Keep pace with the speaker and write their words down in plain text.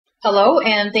Hello,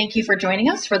 and thank you for joining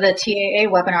us for the TAA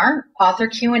webinar, Author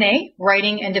Q&A,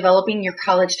 Writing and Developing Your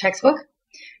College Textbook.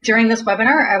 During this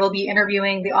webinar, I will be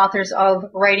interviewing the authors of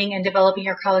Writing and Developing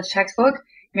Your College Textbook,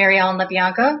 Mary Ellen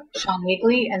LaBianca, Sean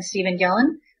Wakely, and Stephen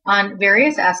Gillen, on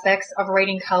various aspects of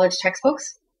writing college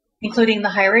textbooks, including the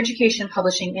higher education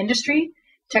publishing industry,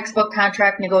 textbook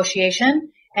contract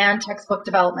negotiation, and textbook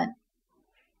development.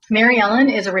 Mary Ellen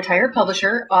is a retired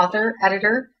publisher, author,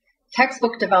 editor,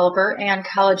 textbook developer, and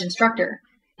college instructor.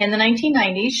 In the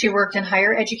 1990s, she worked in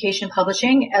higher education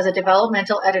publishing as a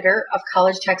developmental editor of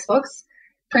college textbooks,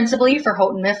 principally for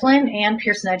Houghton Mifflin and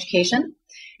Pearson Education.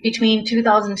 Between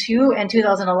 2002 and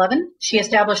 2011, she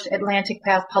established Atlantic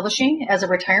Path Publishing as a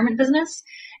retirement business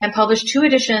and published 2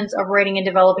 editions of Writing and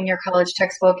Developing Your College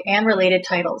Textbook and related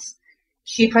titles.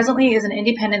 She presently is an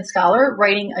independent scholar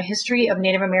writing a history of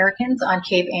Native Americans on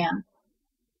Cape Ann.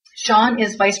 Sean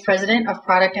is Vice President of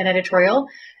Product and Editorial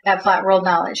at Flat World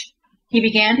Knowledge. He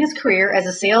began his career as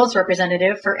a sales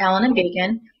representative for Allen &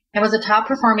 Bacon and was a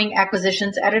top-performing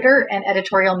acquisitions editor and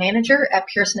editorial manager at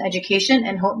Pearson Education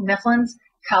and Houghton Mifflin's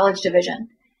College Division.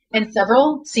 In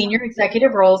several senior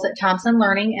executive roles at Thompson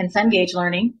Learning and Cengage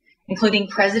Learning, including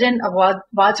President of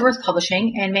Wadsworth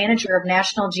Publishing and Manager of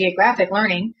National Geographic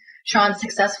Learning, Sean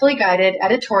successfully guided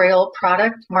editorial,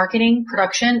 product, marketing,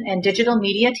 production, and digital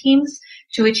media teams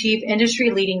to achieve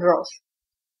industry-leading growth.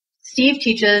 Steve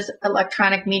teaches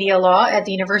electronic media law at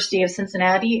the University of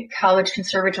Cincinnati College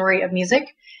Conservatory of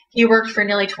Music. He worked for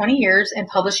nearly 20 years in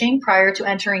publishing prior to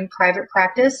entering private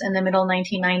practice in the middle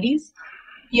 1990s.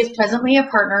 He is presently a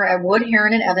partner at Wood,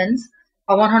 Herron & Evans,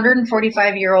 a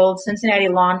 145-year-old Cincinnati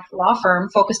law firm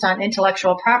focused on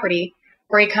intellectual property,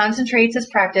 where he concentrates his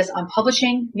practice on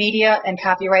publishing, media, and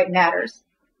copyright matters.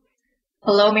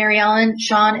 Hello, Mary Ellen,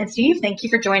 Sean, and Steve. Thank you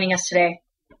for joining us today.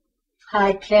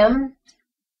 Hi, Kim.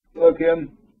 Hello,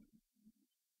 Kim.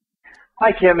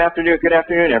 Hi, Kim. Good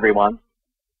afternoon, everyone.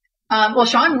 Well,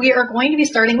 Sean, we are going to be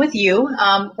starting with you.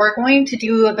 We're going to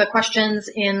do the questions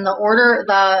in the order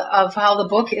of how the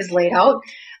book is laid out.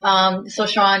 So,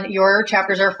 Sean, your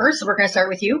chapters are first, so we're going to start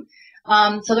with you.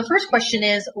 So the first question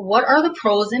is, what are the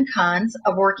pros and cons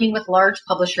of working with large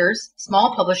publishers,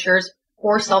 small publishers,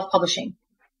 or self-publishing?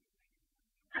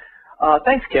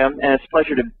 Thanks, Kim, and it's a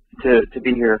pleasure to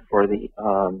be here for the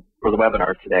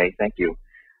webinar today. Thank you.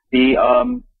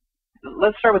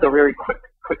 Let's start with a very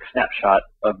quick snapshot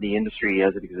of the industry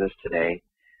as it exists today.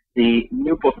 The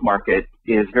new book market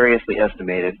is variously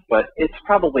estimated, but it's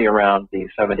probably around the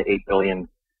 $7 to $8 billion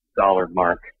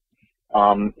mark.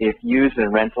 If used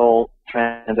and rental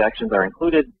transactions are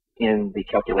included in the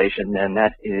calculation, then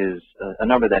that is a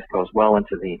number that goes well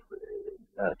into the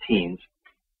teens.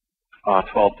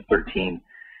 12 to 13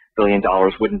 billion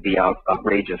dollars wouldn't be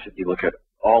outrageous if you look at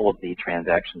all of the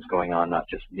transactions going on, not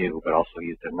just new, but also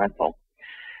used and rental.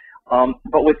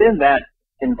 But within that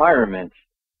environment,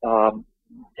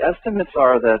 estimates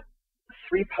are that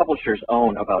 3 publishers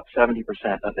own about 70%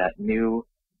 of that new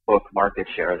book market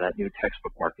share, that new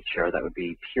textbook market share. That would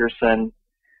be Pearson,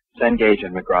 Cengage,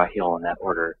 and McGraw-Hill in that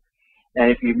order.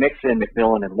 And if you mix in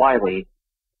Macmillan and Wiley,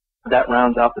 that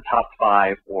rounds out the top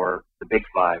 5, or the big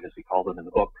 5, as we call them in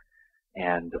the book.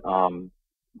 And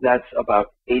that's about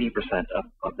 80%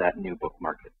 of that new book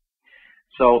market.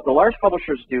 So the large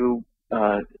publishers do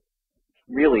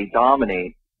really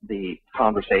dominate the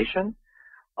conversation.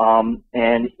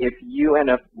 And if you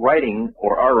end up writing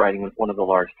or are writing with one of the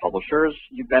large publishers,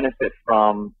 you benefit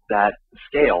from that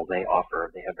scale they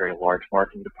offer. They have very large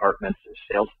marketing departments. Their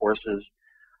sales forces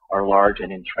are large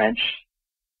and entrenched.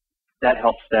 That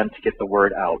helps them to get the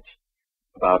word out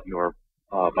about your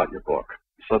book.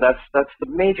 So that's the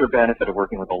major benefit of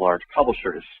working with a large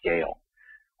publisher, is scale.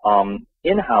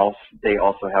 In-house, they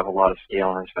also have a lot of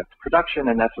scale in respect to production,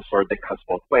 and that's a sword that cuts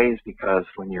both ways, because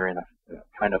when you're in a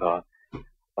kind of a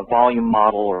volume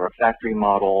model or a factory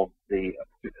model, the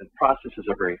processes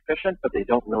are very efficient, but they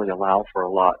don't really allow for a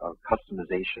lot of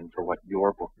customization for what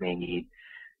your book may need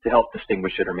to help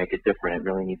distinguish it or make it different. It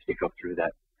really needs to go through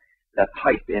that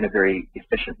pipe in a very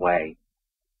efficient way.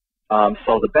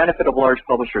 So the benefit of large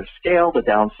publishers scale, the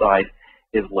downside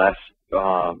is less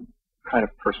kind of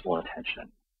personal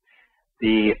attention.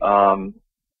 The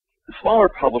smaller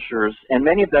publishers, and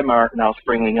many of them are now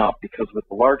springing up, because with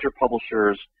the larger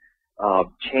publishers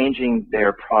changing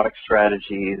their product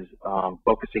strategies,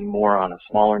 focusing more on a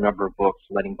smaller number of books,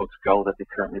 letting books go that they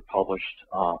currently published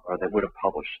or that would have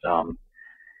published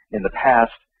in the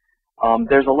past,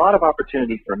 there's a lot of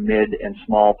opportunity for mid and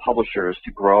small publishers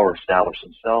to grow or establish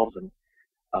themselves, and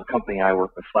a company I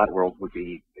work with, Flat World, would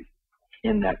be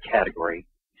in that category.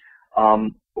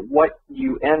 what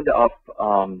you end up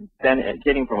then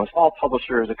getting from a small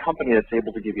publisher is a company that's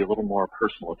able to give you a little more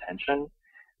personal attention,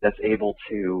 that's able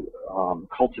to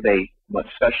cultivate what's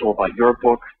special about your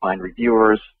book, find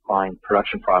reviewers, find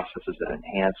production processes that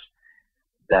enhance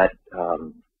that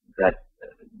that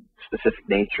specific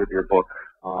nature of your book.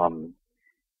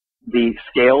 The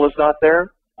scale is not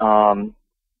there,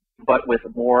 but with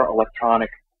more electronic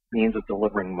means of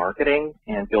delivering marketing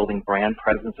and building brand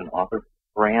presence and author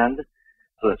brand,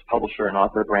 so that's publisher and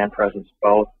author brand presence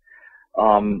both,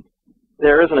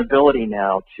 there is an ability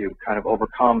now to kind of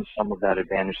overcome some of that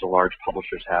advantage the large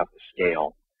publishers have to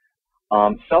scale.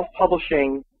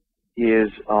 Self-publishing is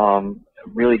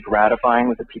really gratifying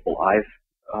with the people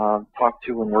I've talked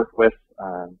to and worked with.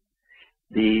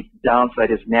 The downside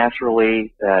is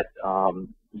naturally that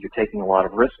you're taking a lot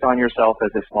of risk on yourself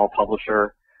as a small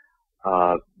publisher.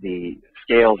 The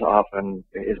scales often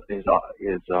is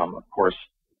of course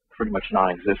pretty much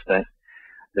non-existent.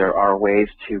 There are ways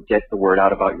to get the word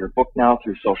out about your book now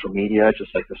through social media,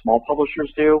 just like the small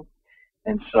publishers do.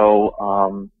 And so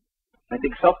I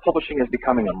think self-publishing is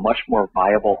becoming a much more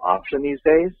viable option these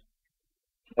days,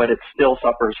 but it still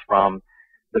suffers from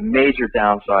the major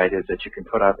downside is that you can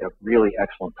put out a really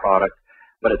excellent product,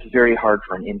 but it's very hard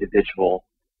for an individual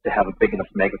to have a big enough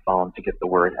megaphone to get the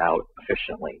word out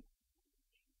efficiently.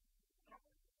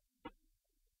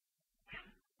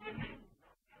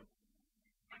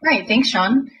 Right, thanks,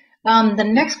 Sean. The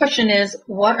next question is,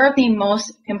 what are the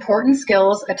most important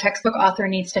skills a textbook author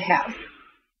needs to have?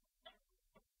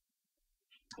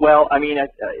 Well, I mean,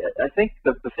 I think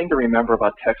the thing to remember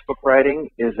about textbook writing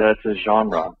is that it's a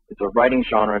genre. It's a writing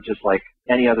genre just like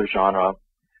any other genre,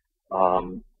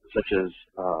 such as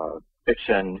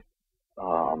fiction,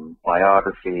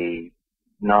 biography,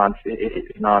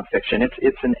 nonfiction.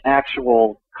 It's an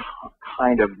actual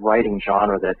kind of writing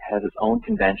genre that has its own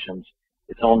conventions,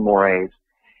 its own mores.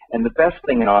 And the best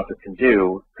thing an author can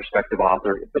do, prospective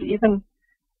author, but even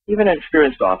an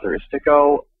experienced author, is to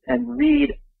go and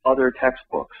read other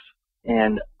textbooks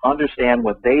and understand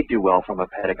what they do well from a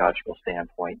pedagogical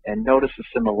standpoint and notice the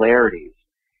similarities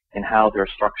in how they're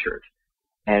structured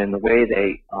and in the way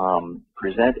they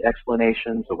present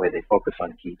explanations, the way they focus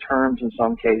on key terms in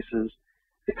some cases,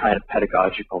 the kind of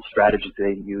pedagogical strategies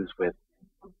they use with,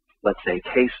 let's say,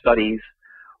 case studies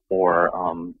or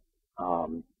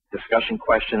discussion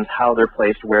questions, how they're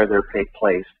placed, where they're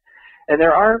placed. And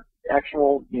there are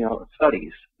actual,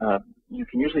 studies. You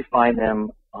can usually find them.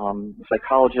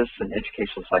 Psychologists and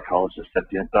educational psychologists have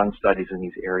done studies in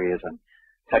these areas and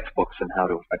textbooks and how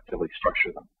to effectively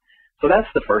structure them. So that's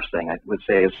the first thing I would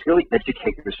say is really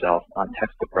educate yourself on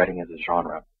textbook writing as a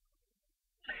genre.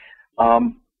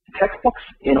 Textbooks,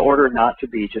 in order not to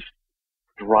be just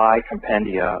dry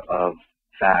compendia of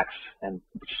facts and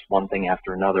just one thing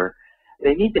after another,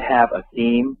 they need to have a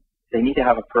theme, they need to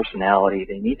have a personality,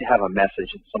 they need to have a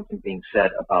message and something being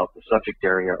said about the subject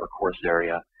area or course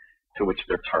area to which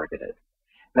they're targeted.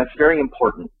 And that's very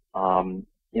important.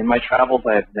 In my travels,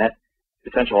 I have met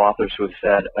potential authors who have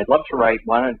said, I'd love to write,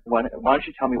 why don't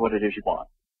you tell me what it is you want?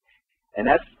 And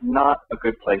that's not a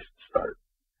good place to start.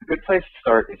 A good place to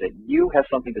start is that you have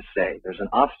something to say. There's an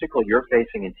obstacle you're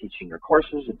facing in teaching your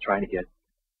courses and trying to get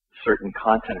certain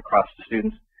content across to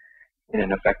students in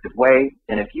an effective way.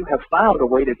 And if you have found a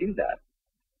way to do that,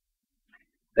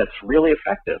 that's really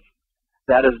effective,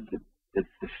 that is the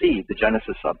seed, the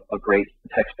genesis of a great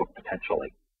textbook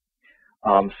potentially.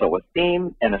 So a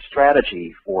theme and a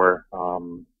strategy for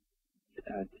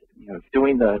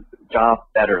doing the job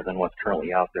better than what's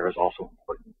currently out there is also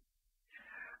important.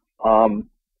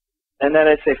 And then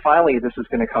I'd say finally, this is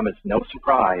going to come as no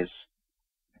surprise,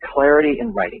 clarity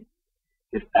in writing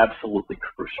is absolutely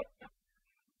crucial.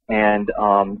 And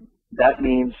that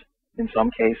means in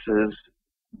some cases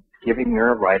giving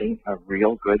your writing a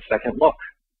real good second look.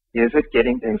 Is it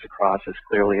getting things across as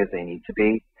clearly as they need to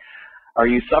be? Are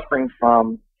you suffering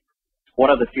from one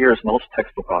of the fears most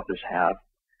textbook authors have,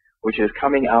 which is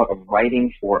coming out of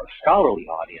writing for a scholarly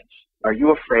audience? Are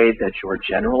you afraid that you're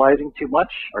generalizing too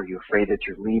much? Are you afraid that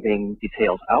you're leaving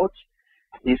details out?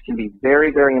 These can be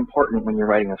very, very important when you're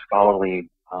writing a scholarly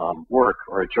work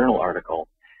or a journal article.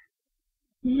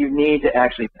 You need to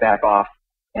actually back off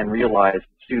and realize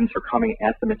students are coming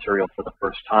at the material for the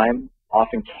first time,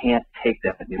 often can't take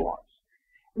that nuance.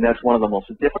 And that's one of the most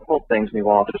difficult things new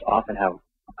authors often have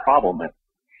a problem with,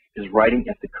 is writing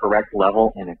at the correct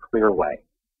level in a clear way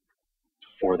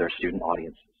for their student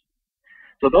audiences.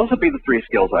 So those would be the three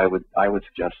skills I would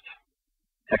suggest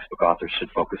textbook authors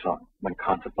should focus on when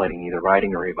contemplating either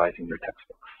writing or revising their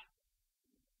textbooks.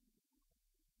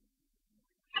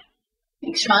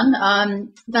 Thanks, Sean.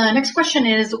 The next question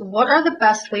is, what are the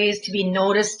best ways to be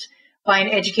noticed by an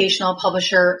educational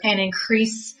publisher and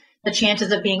increase the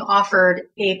chances of being offered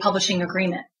a publishing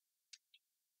agreement?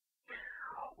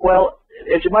 Well,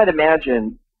 as you might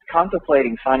imagine,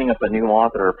 contemplating signing up a new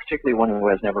author, particularly one who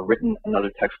has never written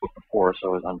another textbook before,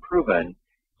 so is unproven,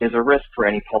 is a risk for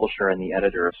any publisher and the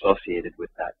editor associated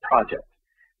with that project.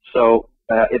 So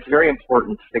it's very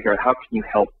important to figure out how can you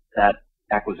help that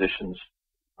acquisitions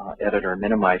editor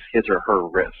minimize his or her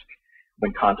risk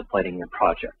when contemplating your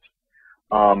project.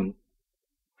 And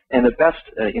the best,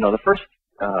 the first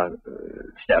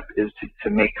step is to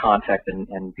make contact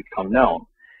and become known.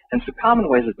 And some common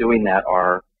ways of doing that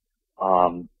are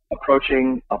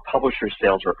approaching a publisher's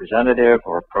sales representative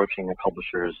or approaching a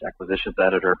publisher's acquisitions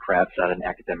editor, perhaps at an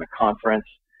academic conference.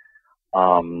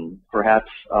 Perhaps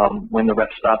when the rep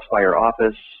stops by your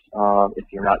office, if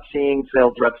you're not seeing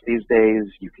sales reps these days,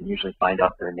 you can usually find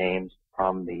out their names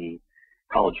from the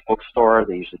college bookstore.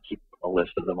 They usually keep a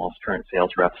list of the most current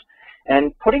sales reps.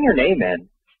 And putting your name in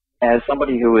as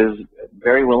somebody who is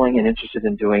very willing and interested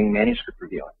in doing manuscript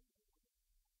reviewing.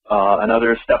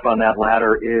 Another step on that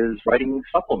ladder is writing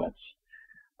supplements.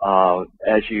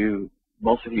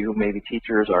 Most of you who may be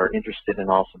teachers are interested in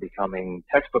also becoming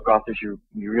textbook authors, you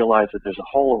realize that there's a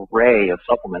whole array of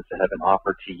supplements that have been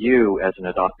offered to you as an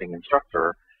adopting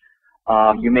instructor.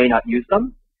 You may not use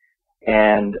them,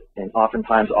 and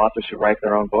oftentimes authors who write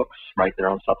their own books write their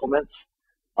own supplements,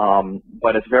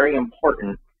 but it's very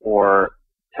important for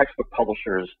textbook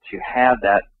publishers to have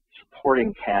that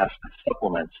supporting cast of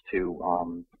supplements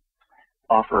to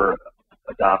offer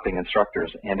adopting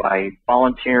instructors. And by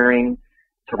volunteering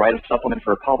to write a supplement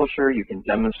for a publisher, you can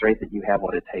demonstrate that you have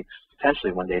what it takes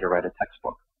potentially one day to write a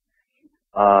textbook.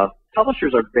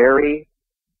 Publishers are very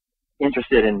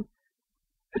interested in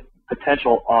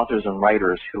potential authors and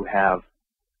writers who have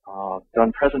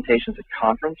done presentations at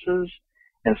conferences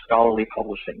and scholarly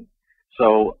publishing.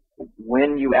 So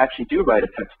when you actually do write a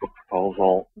textbook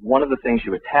proposal, one of the things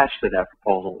you attach to that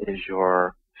proposal is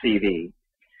your CV.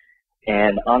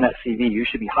 And on that CV, you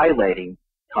should be highlighting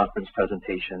conference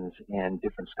presentations and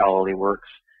different scholarly works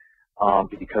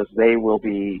because they will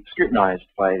be scrutinized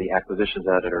by the acquisitions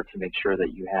editor to make sure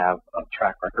that you have a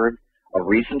track record, a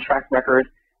recent track record,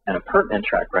 and a pertinent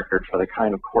track record for the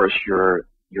kind of course you're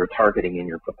targeting in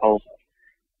your proposal.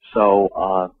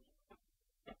 So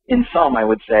in sum, I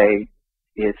would say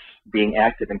it's being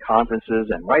active in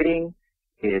conferences and writing.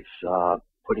 It's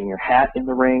putting your hat in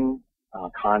the ring,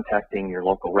 contacting your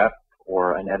local rep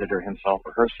or an editor himself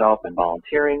or herself and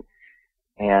volunteering,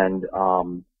 and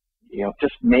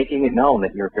just making it known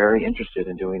that you're very interested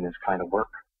in doing this kind of work.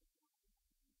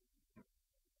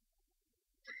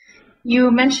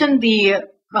 You mentioned the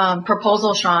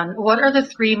proposal, Sean. What are the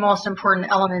three most important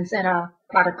elements in a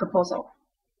product proposal?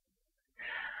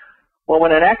 Well,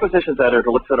 when an acquisitions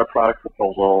editor looks at a product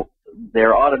proposal,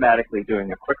 they're automatically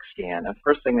doing a quick scan. And the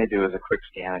first thing they do is a quick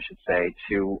scan, I should say,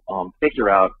 to figure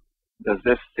out, does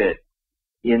this fit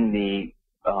in the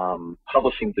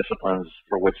publishing disciplines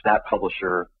for which that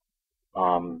publisher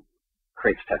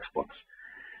creates textbooks.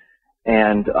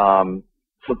 And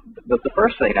so the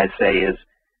first thing I'd say is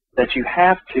that you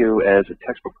have to, as a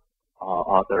textbook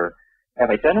author, have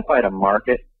identified a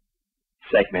market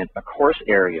segment, a course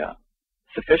area,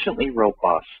 sufficiently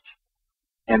robust,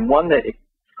 and one that it's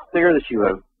clear that you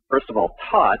have, first of all,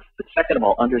 taught, but second of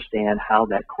all, understand how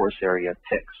that course area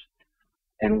ticks.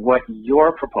 And what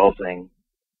you're proposing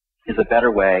is a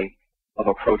better way of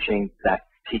approaching that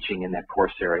teaching in that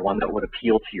course area, one that would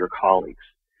appeal to your colleagues.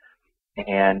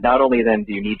 And not only then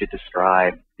do you need to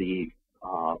describe the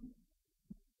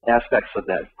aspects of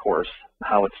that course,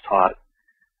 how it's taught,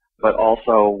 but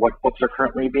also what books are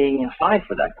currently being assigned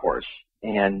for that course,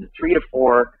 and 3 to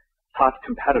 4 top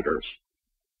competitors.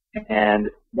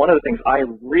 And one of the things I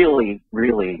really,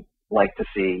 really like to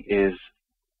see is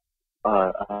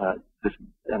an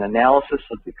analysis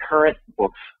of the current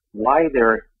books, why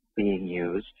they're being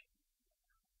used,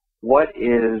 what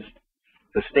is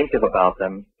distinctive about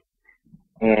them,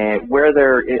 and where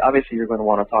they're, obviously you're going to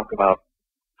want to talk about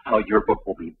how your book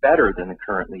will be better than the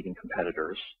current leading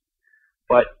competitors.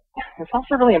 But it's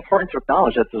also really important to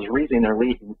acknowledge that there's a reason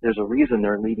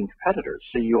they're leading competitors.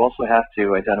 So you also have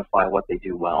to identify what they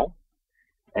do well,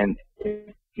 and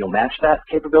if you'll match that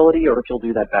capability or if you'll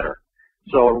do that better.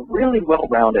 So a really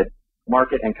well-rounded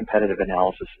market and competitive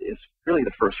analysis is really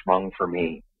the first rung for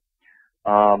me.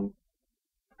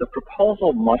 The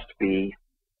proposal must be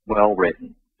well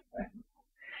written.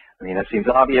 I mean, that seems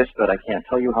obvious, but I can't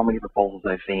tell you how many proposals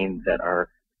I've seen that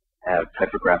have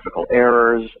typographical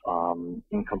errors,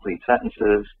 incomplete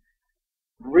sentences.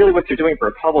 really what you're doing for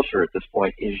a publisher at this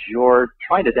point is you're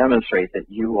trying to demonstrate that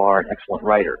you are an excellent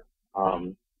writer.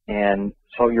 And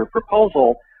so your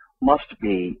proposal must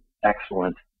be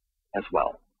excellent as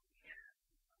well.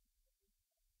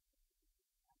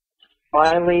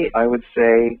 Finally, I would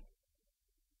say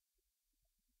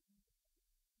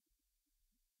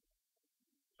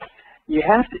you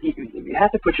have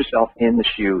to put yourself in the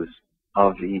shoes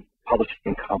of the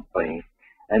publishing company,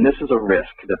 and this is a risk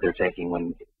that they're taking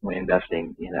when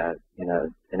investing in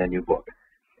a new book.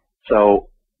 So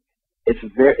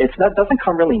that doesn't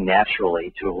come really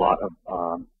naturally to a lot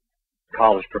of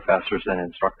college professors and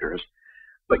instructors,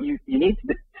 but you need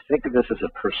to think of this as a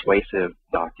persuasive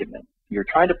document. You're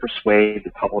trying to persuade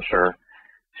the publisher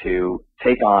to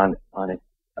take on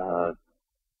a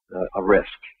risk,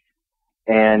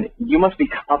 and you must be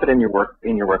confident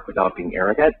in your work without being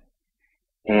arrogant.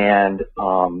 And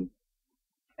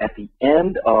at the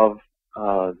end of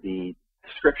the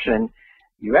description,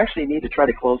 you actually need to try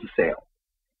to close the sale.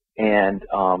 And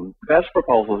best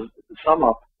proposals sum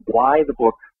up why the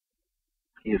book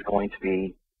is going to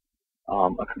be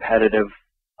a competitive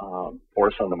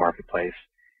force on the marketplace,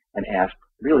 and ask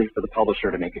really for the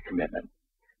publisher to make a commitment.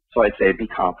 So I'd say be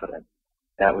confident.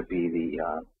 That would be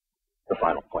the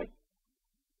final point.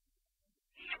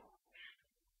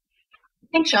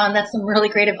 Thanks, Sean. That's some really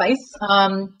great advice.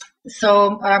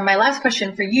 So my last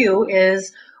question for you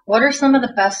is, what are some of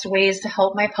the best ways to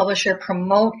help my publisher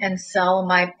promote and sell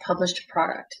my published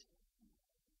product?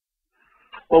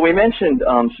 Well, we mentioned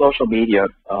social media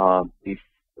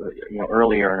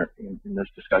earlier in this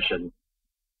discussion,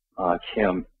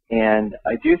 Kim, and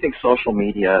I do think social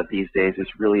media these days is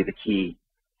really the key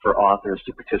for authors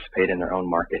to participate in their own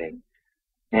marketing.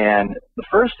 And the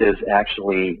first is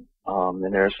actually,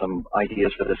 and there are some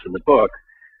ideas for this in the book,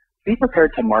 be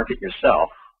prepared to market yourself.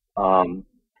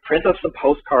 Print up some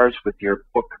postcards with your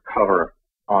book cover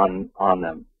on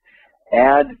them.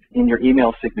 Add in your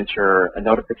email signature a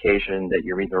notification that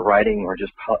you're either writing or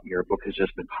just your book has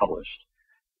just been published.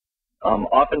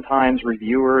 Oftentimes,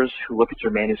 reviewers who look at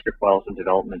your manuscript while it's in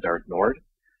development are ignored.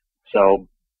 So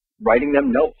writing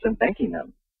them notes and thanking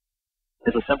them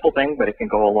is a simple thing, but it can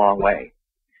go a long way.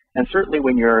 And certainly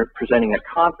when you're presenting at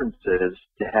conferences,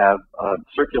 to have a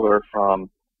circular from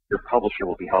your publisher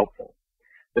will be helpful.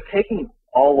 But taking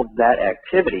all of that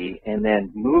activity and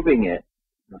then moving it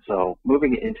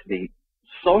into the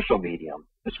social medium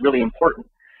is really important.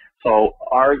 So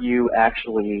are you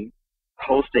actually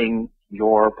posting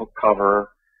your book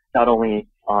cover not only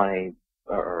on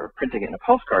or printing it in a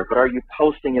postcard, but are you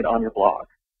posting it on your blog?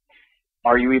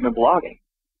 Are you even blogging?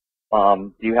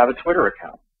 Do you have a Twitter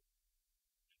account?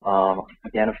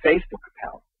 Again, a Facebook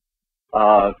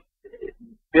account.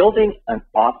 Building an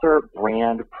author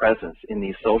brand presence in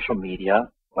these social media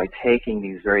by taking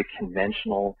these very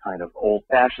conventional kind of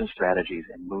old-fashioned strategies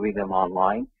and moving them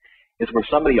online is where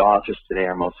some of the authors today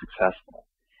are most successful.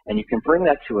 And you can bring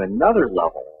that to another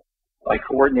level by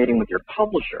coordinating with your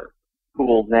publisher, who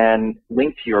will then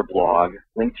link to your blog,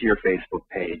 link to your Facebook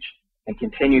page, and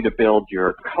continue to build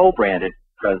your co-branded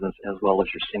presence as well as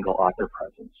your single author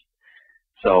presence.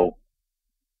 So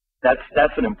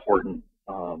that's an important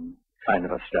kind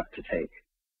of a step to take.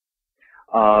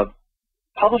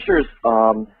 Publishers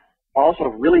also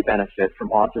really benefit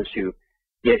from authors who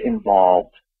get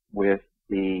involved with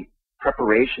the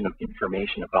preparation of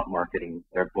information about marketing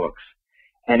their books.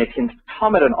 And it can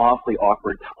come at an awfully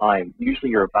awkward time.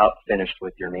 Usually you're about finished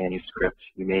with your manuscript.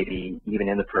 You may be even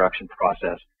in the production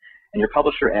process. And your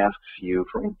publisher asks you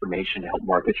for information to help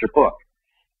market your book.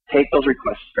 Take those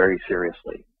requests very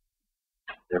seriously.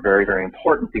 They're very, very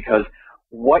important, because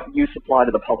what you supply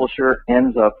to the publisher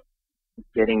ends up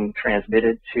getting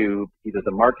transmitted to either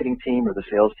the marketing team or the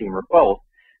sales team or both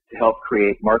to help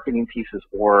create marketing pieces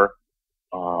or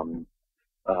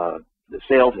the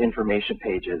sales information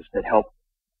pages that help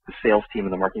the sales team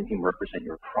and the marketing team represent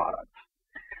your product.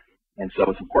 And so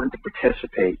it's important to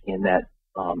participate in that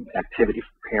activity,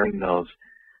 preparing those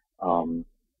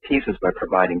pieces by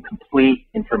providing complete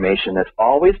information that's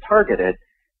always targeted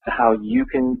to how you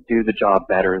can do the job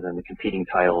better than the competing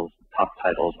titles, top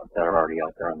titles that are already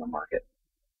out there on the market.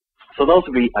 So those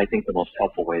would be, I think, the most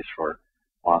helpful ways for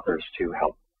authors to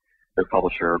help their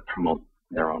publisher promote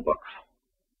their own books.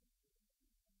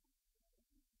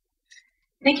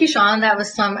 Thank you, Sean. That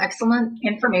was some excellent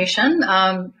information.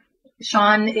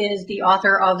 Sean is the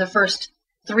author of the first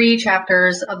 3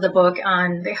 chapters of the book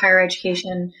on the higher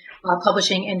education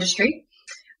publishing industry.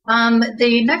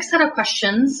 The next set of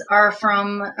questions are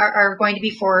going to be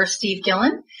for Steve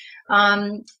Gillen.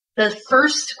 The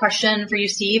first question for you,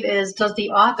 Steve, is: does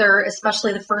the author,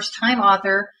 especially the first-time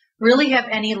author really have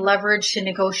any leverage to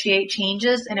negotiate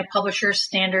changes in a publisher's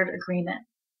standard agreement?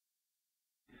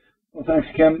 Well, thanks,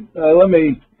 Kim. Let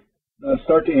me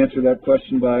start to answer that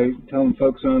question by telling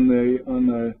folks on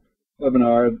the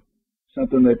webinar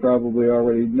something they probably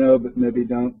already know, but maybe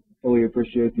don't fully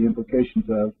appreciate the implications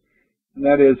of, and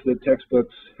that is that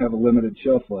textbooks have a limited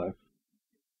shelf life.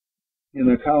 In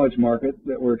the college market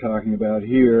that we're talking about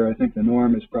here, I think the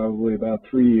norm is probably about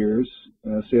 3 years.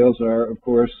 Sales are, of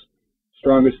course,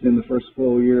 strongest in the first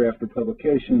full year after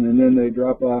publication, and then they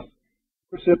drop off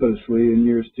precipitously in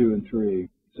years 2 and 3.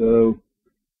 So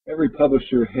every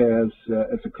publisher has,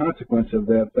 as a consequence of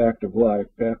that fact of life,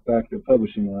 fact of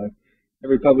publishing life,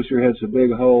 every publisher has a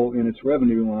big hole in its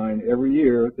revenue line every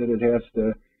year that it has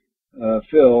to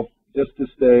fill just to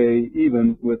stay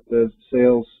even with the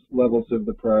sales levels of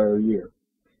the prior year.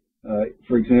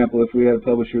 For example, if we had a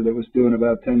publisher that was doing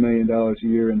about $10 million a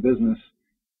year in business,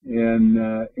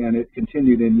 and it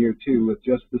continued in year 2 with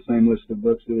just the same list of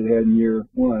books that it had in year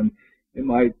 1, it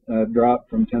might drop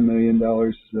from $10 million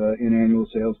in annual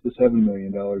sales to $7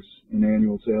 million in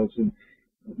annual sales, and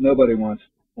nobody wants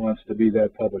to be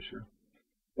that publisher.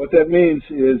 What that means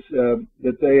is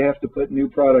that they have to put new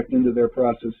product into their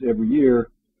process every year.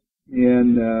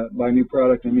 And by new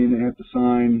product, I mean they have to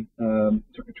sign,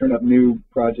 turn up new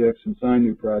projects and sign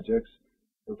new projects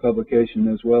for publication,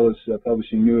 as well as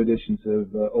publishing new editions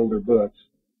of older books.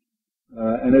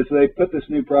 And as they put this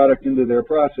new product into their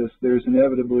process, there's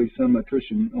inevitably some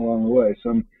attrition along the way.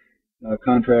 Some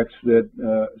contracts that,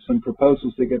 some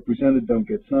proposals that get presented don't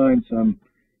get signed, some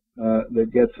that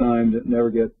get signed never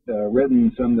get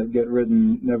written, some that get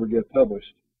written never get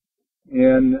published.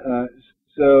 And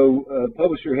so a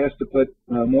publisher has to put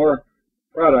more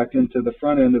product into the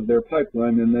front end of their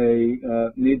pipeline than they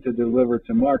need to deliver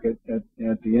to market at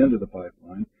the end of the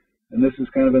pipeline. And this is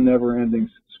kind of a never-ending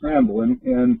scramble.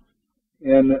 And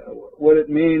what it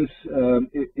means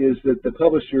is that the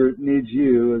publisher needs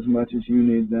you as much as you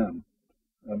need them,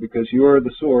 because you're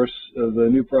the source of the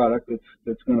new product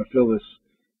that's going to fill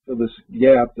this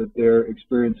gap that they're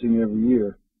experiencing every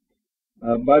year.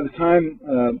 By the time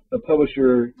a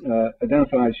publisher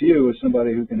identifies you as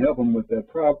somebody who can help them with that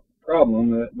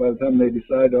problem, by the time they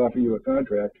decide to offer you a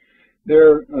contract,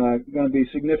 they're going to be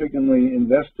significantly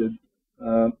invested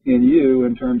in you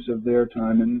in terms of their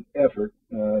time and effort,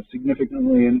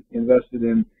 significantly invested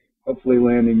in hopefully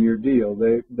landing your deal.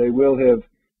 They will have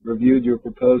reviewed your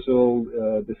proposal,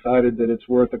 decided that it's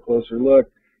worth a closer look,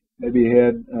 maybe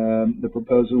had the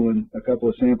proposal and a couple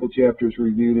of sample chapters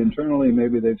reviewed internally.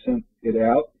 Maybe they've sent it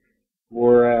out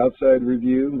for outside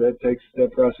review.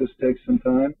 That process takes some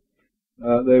time.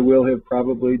 They will have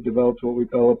probably developed what we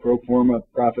call a pro forma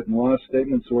profit and loss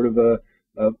statement, sort of a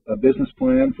business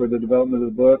plan for the development of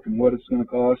the book and what it's going to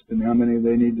cost and how many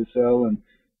they need to sell and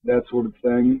that sort of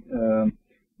thing.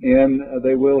 And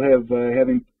they will have,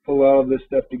 having pulled all of this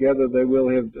stuff together, they will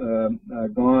have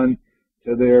gone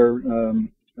to their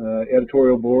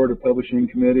editorial board or publishing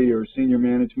committee or senior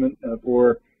management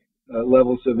for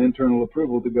levels of internal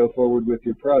approval to go forward with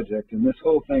your project. And this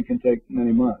whole thing can take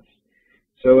many months.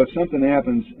 So if something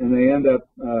happens and they end up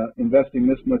investing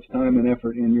this much time and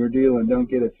effort in your deal and don't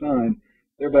get it signed,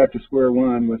 they're back to square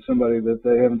one with somebody that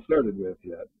they haven't started with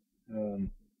yet.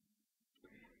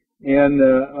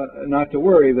 Not to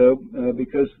worry, though,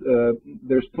 because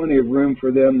there's plenty of room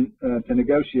for them to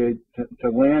negotiate to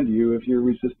land you if you're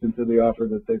resistant to the offer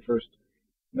that they first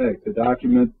make. The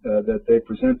document that they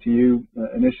present to you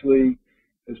initially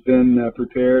has been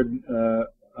prepared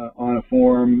on a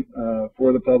form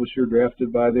for the publisher,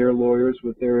 drafted by their lawyers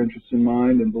with their interests in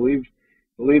mind, and believe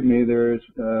me, there is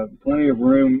plenty of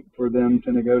room for them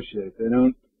to negotiate. They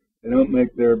don't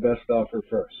make their best offer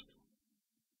first.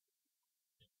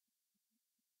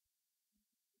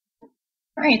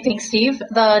 All right, thanks, Steve.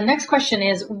 The next question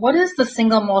is, what is the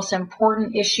single most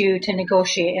important issue to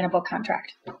negotiate in a book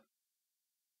contract?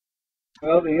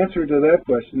 Well, the answer to that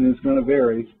question is going to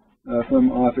vary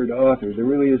from author to author. There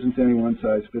really isn't any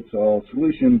one-size-fits-all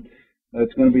solution.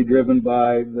 It's going to be driven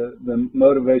by the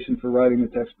motivation for writing the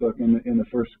textbook in the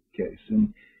first case.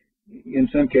 And in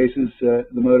some cases, the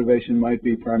motivation might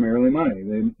be primarily money.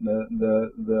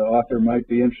 The author might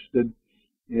be interested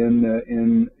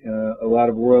in a lot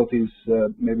of royalties,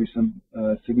 maybe some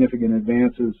significant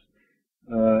advances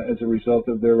as a result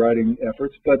of their writing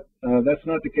efforts, but that's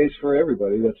not the case for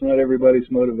everybody. That's not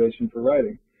everybody's motivation for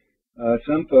writing.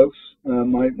 Some folks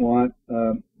might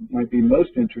be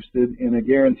most interested in a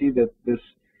guarantee that this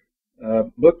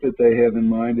book that they have in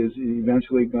mind is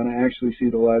eventually going to actually see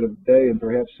the light of day, and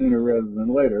perhaps sooner rather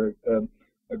than later.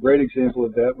 A great example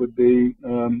of that would be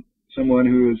someone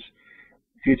who is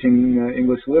teaching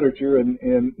English literature and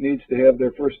needs to have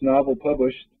their first novel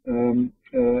published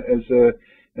as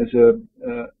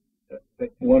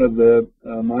one of the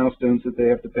milestones that they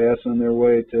have to pass on their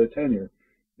way to tenure.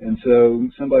 And so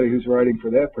somebody who's writing for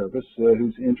that purpose,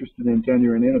 who's interested in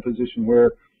tenure and in a position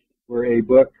where a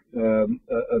book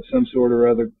of some sort or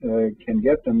other can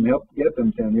help get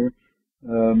them tenure,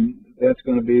 that's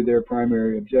going to be their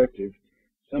primary objective.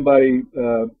 Somebody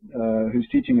who's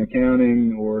teaching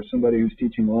accounting or somebody who's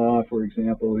teaching law, for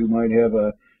example, who might have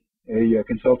a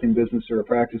consulting business or a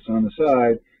practice on the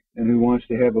side and who wants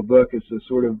to have a book as a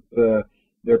sort of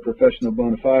their professional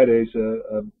bona fides,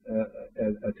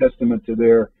 a testament to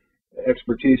their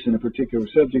expertise in a particular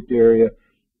subject area,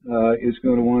 is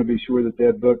going to want to be sure that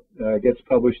that book gets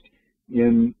published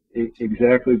in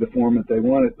exactly the form that they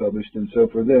want it published. And so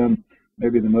for them,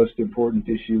 maybe the most important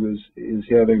issue is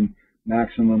having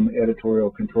maximum editorial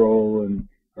control and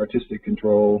artistic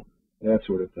control, that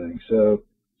sort of thing. So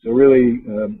really,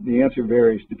 the answer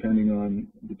varies depending on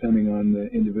the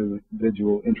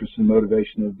individual interest and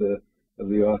motivation of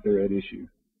the author at issue.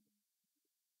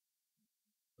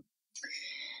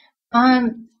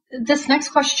 This next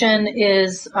question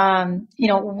is,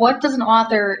 what does an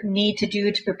author need to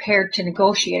do to prepare to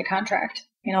negotiate a contract?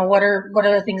 What are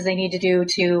the things they need to do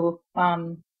to,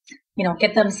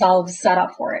 get themselves set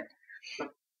up for it?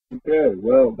 Okay,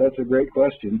 well, that's a great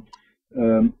question.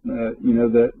 In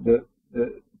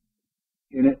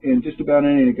just about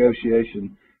any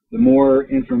negotiation, the more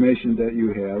information that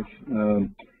you have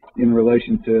in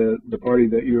relation to the party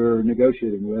that you're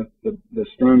negotiating with, the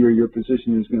stronger your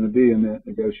position is going to be in that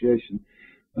negotiation.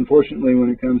 Unfortunately, when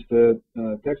it comes to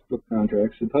textbook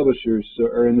contracts, the publishers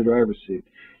are in the driver's seat.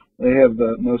 They have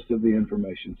most of the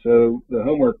information. So the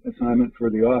homework assignment for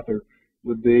the author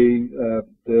would be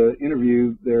to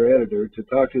interview their editor, to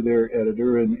talk to their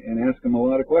editor and ask them a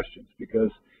lot of questions,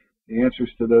 because the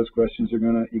answers to those questions are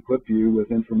going to equip you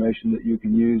with information that you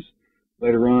can use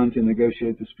later on to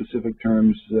negotiate the specific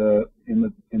terms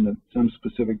some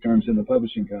specific terms in the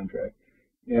publishing contract.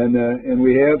 And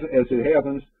we have, as it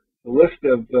happens, a list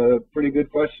of pretty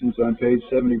good questions on page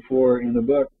 74 in the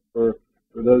book for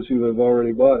those who have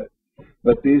already bought it.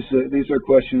 But these are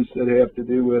questions that have to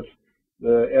do with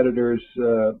the editor's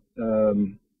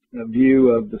view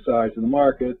of the size of the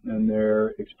market and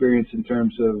their experience in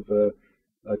terms of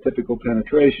typical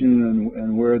penetration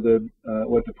and where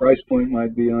what the price point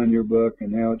might be on your book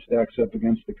and how it stacks up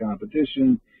against the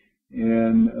competition,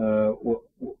 and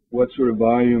what sort of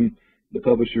volume the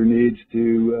publisher needs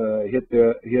to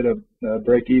hit a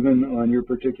break even on your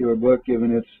particular book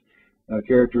given its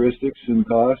characteristics and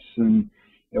costs, and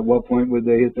at what point would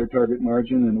they hit their target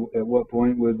margin, and at what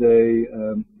point would they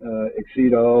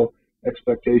exceed all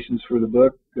expectations for the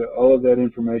book. All of that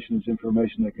information is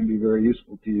information that can be very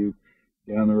useful to you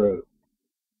down the road.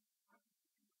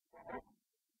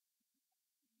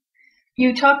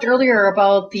 You talked earlier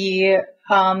about the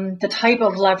type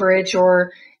of leverage,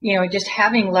 or just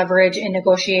having leverage in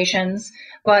negotiations,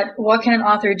 but what can an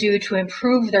author do to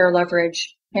improve their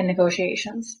leverage in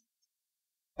negotiations?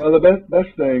 Well, the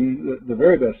best thing, the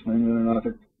very best thing that an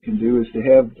author can do is to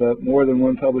have more than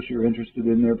one publisher interested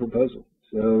in their proposal.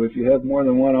 So if you have more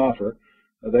than one offer,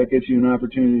 that gives you an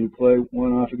opportunity to play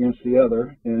one off against the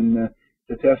other and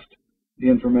to test the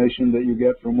information that you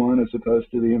get from one as opposed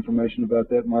to the information about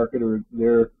that market or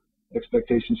their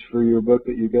expectations for your book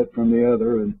that you get from the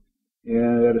other. And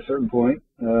at a certain point,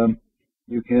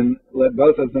 you can let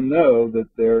both of them know that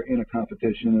they're in a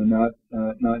competition and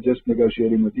not just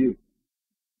negotiating with you.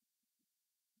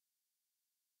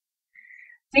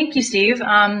 Thank you, Steve.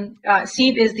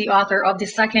 Steve is the author of the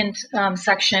second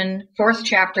section, fourth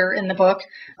chapter in the book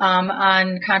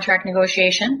on contract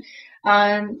negotiation.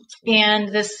 And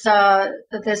this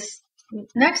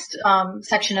next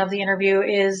section of the interview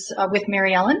is with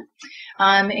Mary Ellen,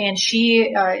 and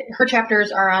her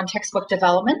chapters are on textbook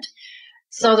development.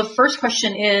 So the first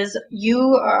question is, you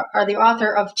are the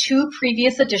author of 2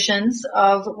 previous editions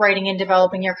of Writing and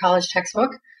Developing Your College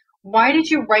Textbook. Why did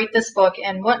you write this book,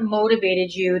 and what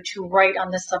motivated you to write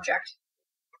on this subject?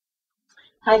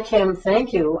 Hi, Kim.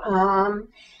 Thank you.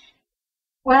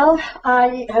 Well,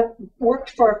 I have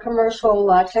worked for commercial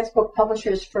textbook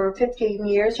publishers for 15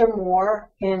 years or more,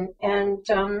 and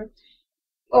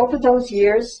over those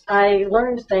years, I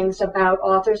learned things about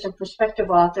authors and prospective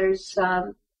authors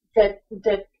that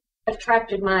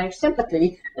attracted my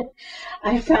sympathy.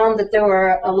 I found that there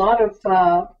were a lot of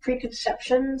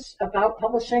preconceptions about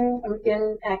publishing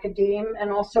in academia,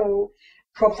 and also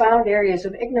profound areas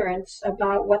of ignorance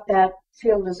about what that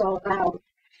field is all about.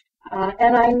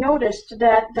 And I noticed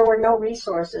that there were no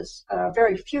resources,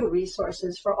 very few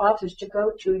resources for authors to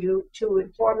go to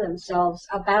inform themselves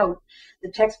about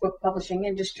the textbook publishing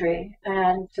industry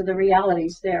and to the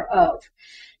realities thereof.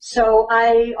 So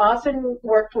I often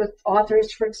worked with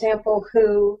authors, for example,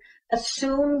 who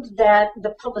assumed that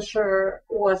the publisher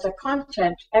was a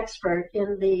content expert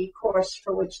in the course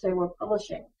for which they were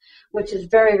publishing, which is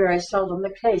very, very seldom the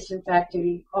case. In fact,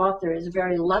 the author is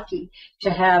very lucky to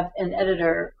have an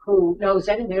editor who knows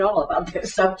anything at all about their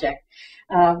subject,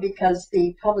 because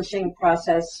the publishing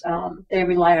process, they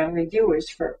rely on reviewers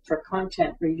for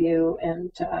content review,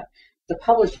 and the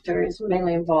publisher is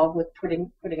mainly involved with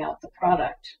putting out the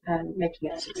product and making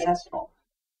it successful.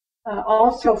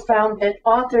 Also found that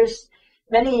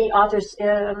many authors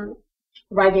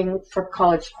writing for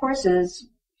college courses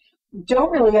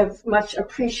don't really have much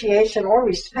appreciation or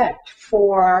respect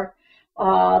for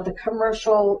the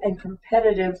commercial and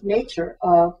competitive nature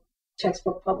of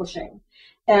textbook publishing,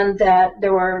 and that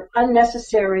there were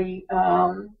unnecessary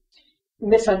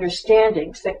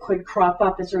misunderstandings that could crop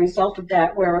up as a result of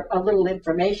that, where a little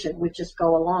information would just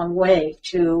go a long way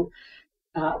to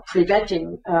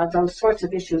preventing those sorts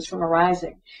of issues from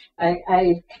arising.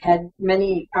 I had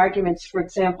many arguments, for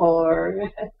example, or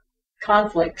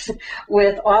conflicts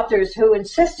with authors who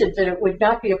insisted that it would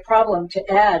not be a problem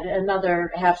to add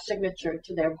another half signature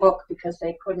to their book because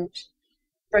they couldn't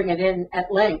bring it in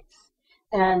at length.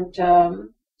 And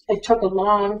it took a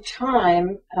long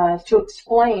time to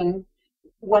explain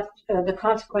what the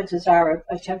consequences are of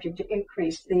attempting to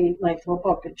increase the length of a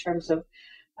book in terms of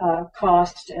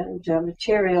cost and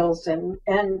materials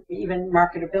and even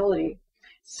marketability.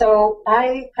 So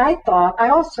I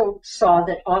also saw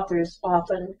that authors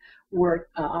often were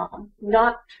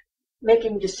not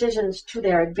making decisions to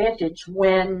their advantage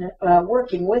when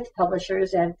working with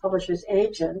publishers and publishers'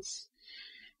 agents,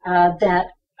 that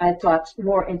I thought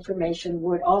more information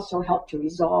would also help to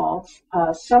resolve.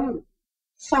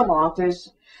 Some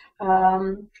authors,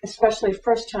 especially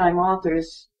first-time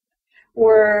authors,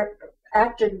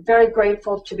 acted very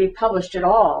grateful to be published at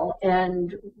all,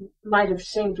 and might have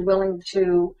seemed willing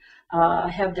to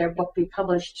have their book be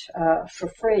published for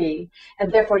free,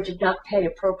 and therefore did not pay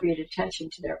appropriate attention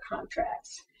to their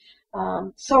contracts.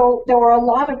 So there were a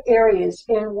lot of areas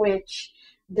in which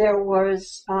there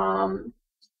was,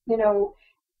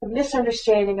 a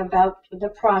misunderstanding about the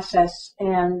process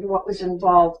and what was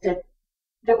involved that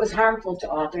was harmful to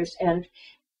authors. And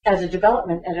as a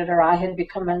development editor, I had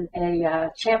become a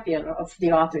champion of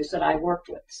the authors that I worked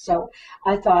with. So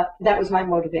I thought that was my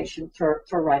motivation for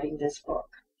writing this book.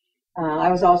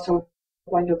 I was also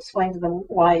going to explain to them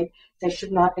why they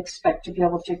should not expect to be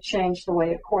able to change the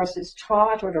way a course is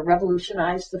taught or to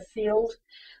revolutionize the field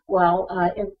while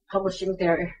in publishing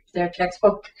their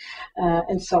textbook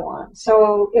and so on.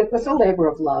 So it was a labor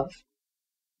of love.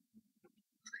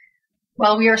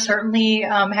 Well, we are certainly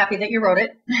happy that you wrote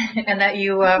it and that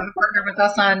you partnered with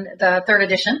us on the third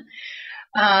edition.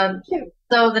 Thank you.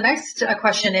 So the next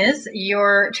question is,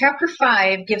 your chapter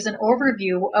 5 gives an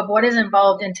overview of what is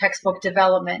involved in textbook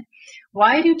development.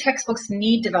 Why do textbooks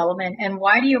need development, and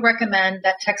why do you recommend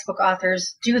that textbook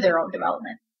authors do their own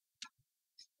development?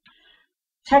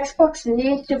 Textbooks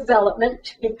need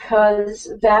development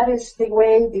because that is the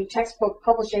way the textbook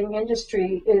publishing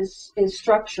industry is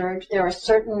structured. There are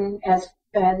certain,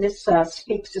 and this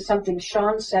speaks to something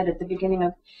Sean said at the beginning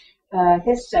of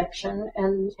his section,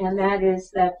 and that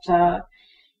is that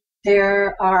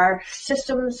there are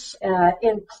systems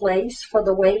in place for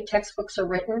the way textbooks are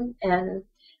written, and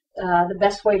the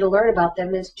best way to learn about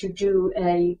them is to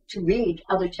read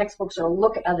other textbooks or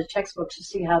look at other textbooks to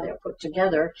see how they're put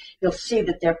together. You'll see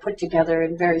that they're put together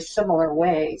in very similar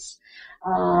ways.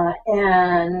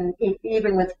 And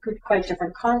even with quite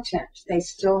different content, they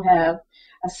still have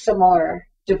a similar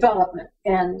development.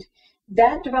 And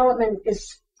that development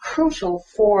is crucial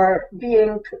for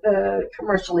being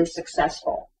commercially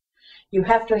successful. You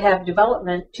have to have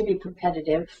development to be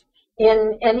competitive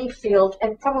in any field,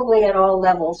 and probably at all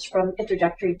levels from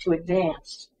introductory to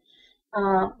advanced.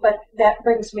 But that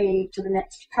brings me to the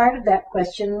next part of that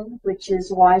question, which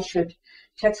is why should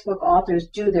textbook authors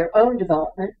do their own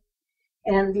development?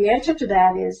 And the answer to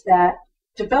that is that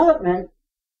development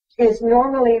is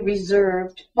normally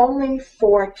reserved only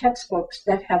for textbooks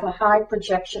that have a high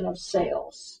projection of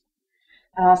sales,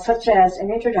 such as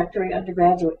an introductory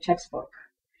undergraduate textbook.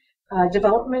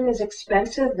 Development is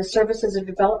expensive. The services of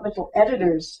developmental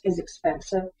editors is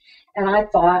expensive. And I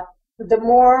thought the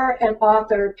more an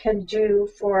author can do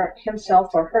for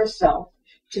himself or herself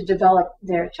to develop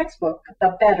their textbook,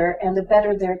 the better, and the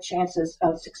better their chances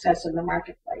of success in the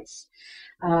marketplace.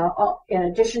 In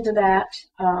addition to that,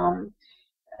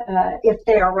 if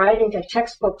they are writing a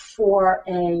textbook for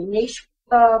a niche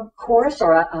course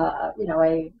or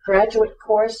a graduate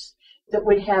course that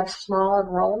would have small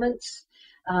enrollments,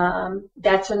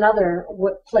 that's another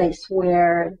place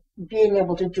where being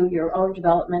able to do your own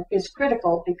development is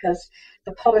critical, because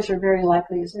the publisher very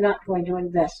likely is not going to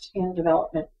invest in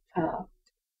development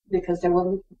because it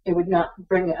would not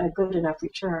bring a good enough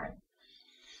return.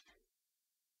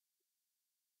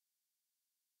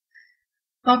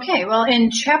 Okay, well, in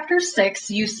Chapter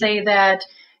 6, you say that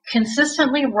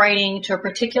consistently writing to a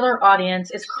particular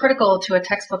audience is critical to a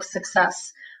textbook's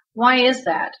success. Why is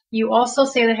that? You also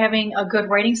say that having a good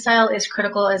writing style is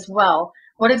critical as well.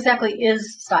 What exactly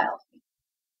is style?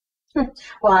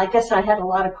 Well, I guess I had a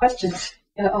lot of questions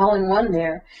all in one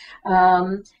there.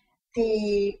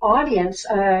 The audience,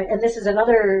 and this is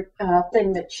another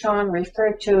thing that Sean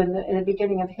referred to in the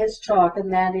beginning of his talk,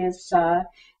 and that is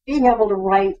being able to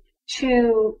write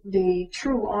to the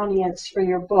true audience for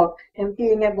your book, and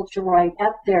being able to write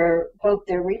at both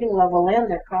their reading level and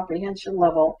their comprehension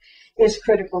level is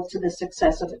critical to the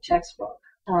success of a textbook.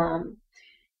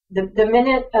 The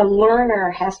minute a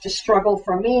learner has to struggle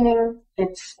for meaning,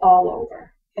 it's all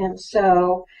over. And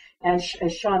so, as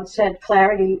Sean said,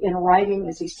 clarity in writing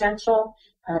is essential.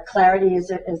 Clarity is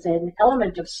an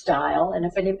element of style, and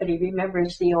if anybody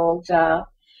remembers the old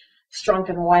Strunk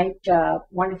and White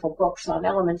wonderful books on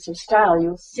elements of style,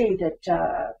 you'll see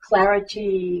that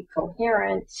clarity,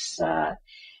 coherence,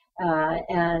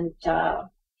 and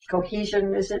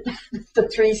cohesion, is it? The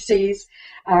 3 C's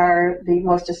are the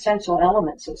most essential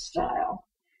elements of style.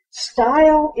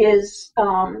 Style is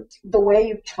the way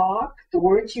you talk, the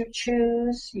words you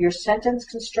choose, your sentence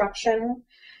construction,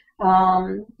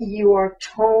 your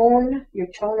tone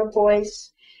of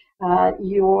voice,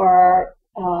 your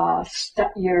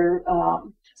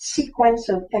sequence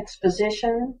of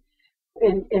exposition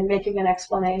in making an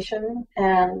explanation,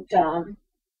 and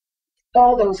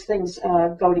all those things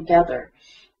go together.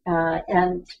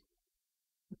 And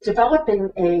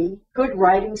developing a good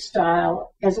writing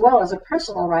style as well as a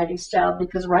personal writing style,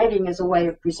 because writing is a way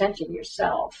of presenting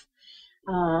yourself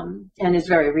and is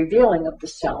very revealing of the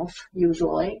self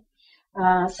usually.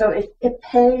 So it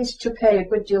pays to pay a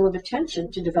good deal of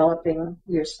attention to developing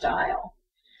your style.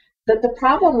 But the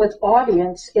problem with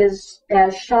audience is,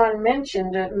 as Sean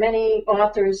mentioned, many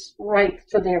authors write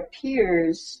for their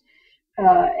peers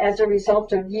as a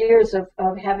result of years of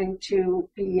having to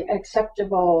be accepted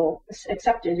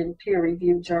in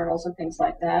peer-reviewed journals and things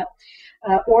like that,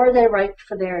 or they write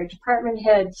for their department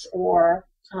heads or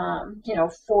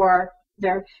for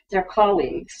their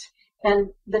colleagues. And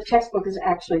the textbook is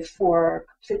actually for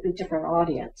a completely different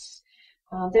audience.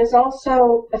 There's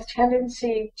also a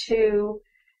tendency to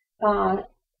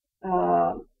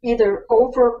either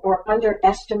over or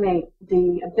underestimate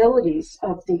the abilities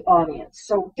of the audience.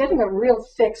 So getting a real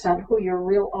fix on who your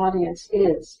real audience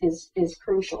is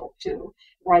crucial to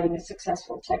writing a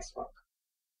successful textbook.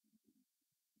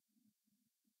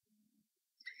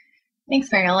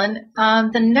 Thanks, Marilyn.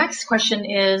 The next question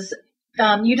is,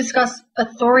 you discuss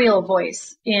authorial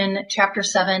voice in Chapter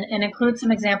 7 and include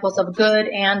some examples of good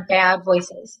and bad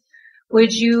voices.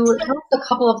 Would you tell us a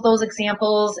couple of those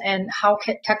examples, and how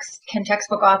can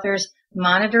textbook authors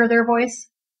monitor their voice?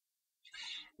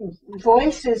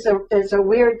 Voice is a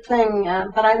weird thing,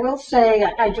 but I will say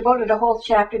I devoted a whole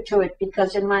chapter to it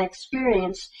because in my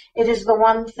experience, it is the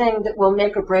one thing that will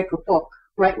make or break a book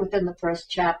right within the first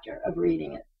chapter of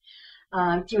reading it.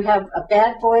 If you have a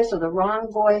bad voice or the wrong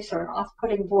voice or an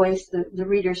off-putting voice, the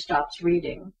reader stops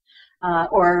reading.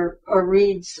 Or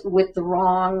reads with the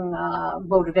wrong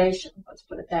motivation, let's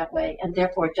put it that way, and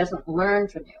therefore it doesn't learn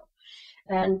from you.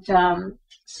 And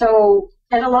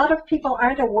and a lot of people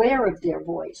aren't aware of their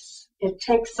voice. It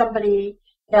takes somebody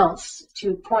else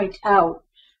to point out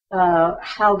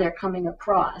how they're coming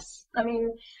across. I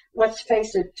mean, let's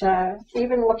face it,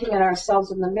 even looking at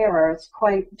ourselves in the mirror, it's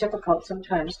quite difficult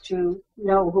sometimes to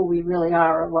know who we really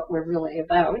are or what we're really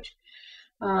about,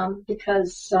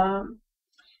 because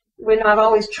we're not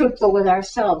always truthful with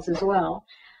ourselves as well.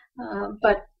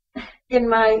 But in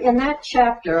that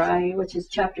chapter, which is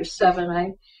Chapter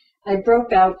 7, I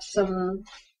broke out some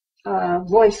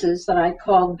voices that I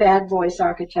called bad voice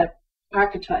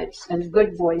archetypes and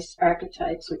good voice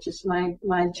archetypes, which is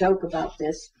my joke about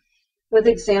this, with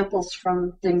examples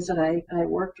from things that I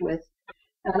worked with.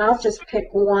 And I'll just pick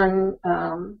one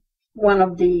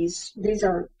of these. These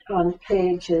are on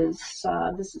pages,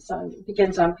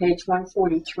 begins on page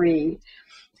 143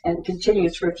 and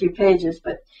continues for a few pages,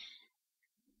 but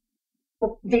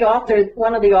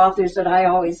one of the authors that I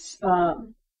always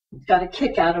got a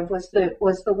kick out of was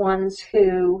the ones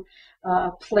who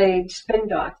played Spin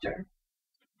Doctor.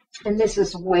 And this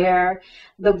is where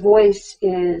the voice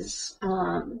is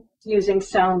using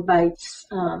sound bites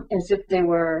as if they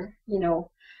were,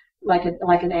 like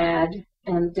an ad,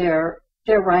 and they're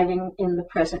writing in the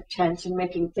present tense and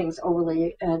making things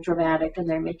overly dramatic, and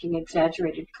they're making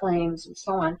exaggerated claims and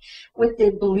so on, with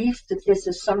the belief that this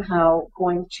is somehow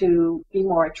going to be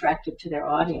more attractive to their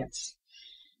audience.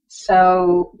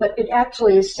 So, but it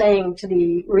actually is saying to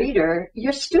the reader,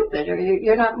 you're stupid, or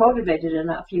you're not motivated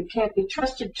enough. You can't be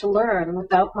trusted to learn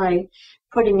without my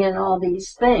putting in all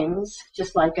these things,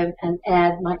 just like an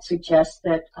ad might suggest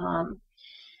that,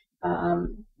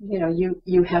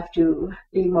 you have to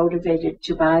be motivated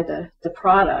to buy the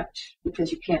product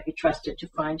because you can't be trusted to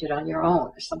find it on your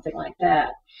own, or something like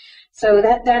that. So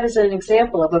that is an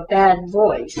example of a bad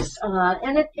voice.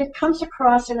 And it comes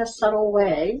across in a subtle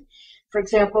way. For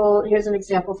example, here's an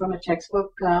example from a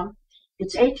textbook.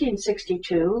 It's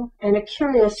 1862, and a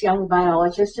curious young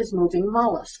biologist is moving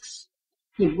mollusks.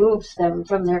 He moves them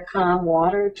from their calm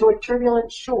water to a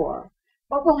turbulent shore.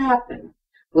 What will happen?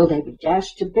 Will they be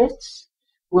dashed to bits?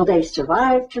 Will they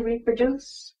survive to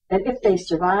reproduce? And if they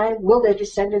survive, will their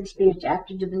descendants be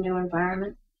adapted to the new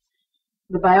environment?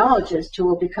 The biologist, who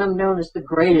will become known as the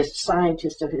greatest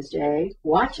scientist of his day,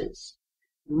 watches.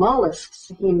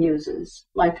 Mollusks, he muses,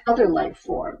 like other life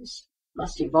forms,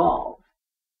 must evolve.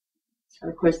 So,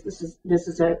 of course, this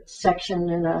is a section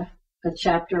in a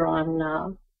chapter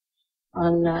on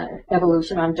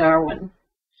evolution, on Darwin.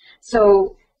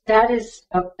 So that is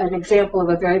an example of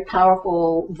a very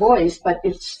powerful voice, but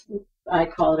I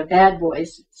call it a bad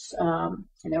voice.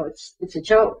 It's a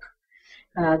joke.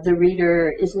 The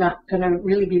reader is not going to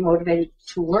really be motivated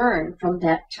to learn from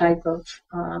that type of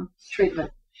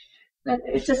treatment.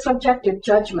 It's a subjective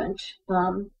judgment.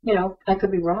 I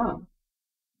could be wrong.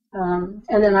 And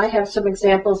then I have some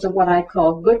examples of what I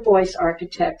call good voice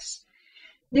architects.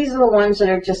 These are the ones that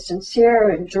are just sincere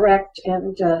and direct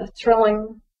and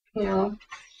thrilling,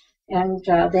 and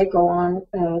they go on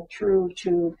through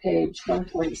to page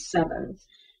 147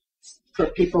 for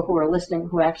people who are listening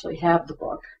who actually have the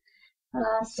book.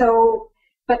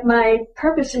 But my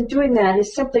purpose in doing that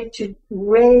is simply to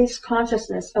raise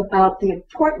consciousness about the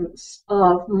importance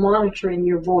of monitoring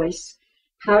your voice.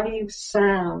 How do you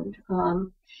sound?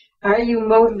 Are you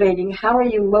motivating? How are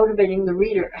you motivating the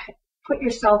reader? Put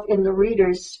yourself in the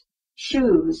reader's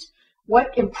shoes.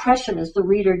 What impression is the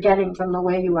reader getting from the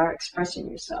way you are expressing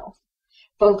yourself,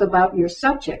 both about your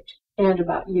subject and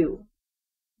about you?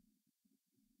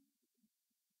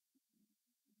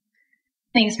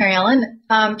 Thanks, Mary Ellen.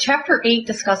 Chapter 8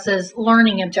 discusses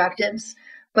learning objectives,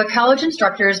 but college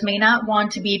instructors may not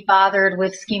want to be bothered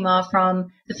with schema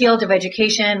from the field of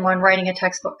education when writing a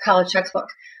college textbook.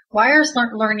 Why are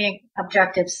learning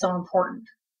objectives so important?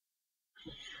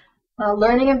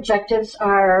 Learning objectives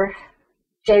are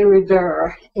de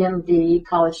rigueur in the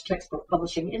college textbook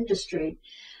publishing industry.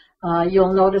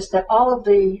 You'll notice that all of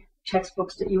the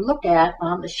textbooks that you look at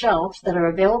on the shelf that are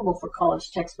available for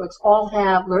college textbooks all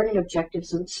have learning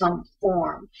objectives in some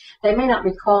form. They may not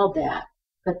be called that,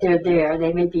 but they're there.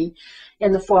 They may be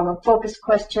in the form of focus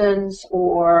questions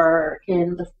or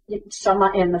in the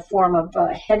form of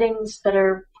headings that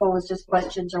are posed as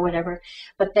questions or whatever,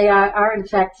 but they are in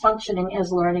fact functioning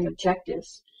as learning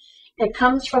objectives. It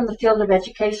comes from the field of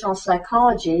educational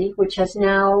psychology, which has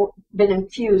now been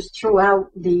infused throughout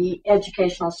the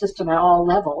educational system at all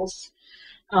levels,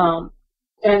 and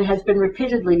has been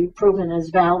repeatedly proven as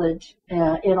valid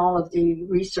in all of the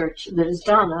research that is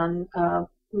done on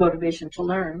motivation to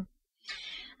learn.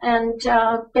 And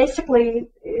basically,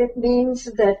 it means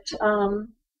that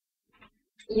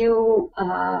you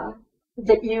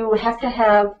have to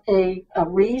have a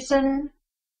reason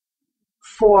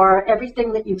for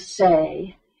everything that you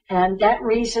say, and that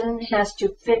reason has to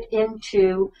fit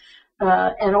into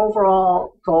an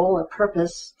overall goal or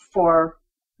purpose for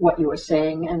what you are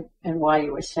saying and why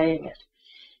you are saying it.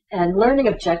 And learning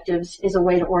objectives is a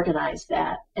way to organize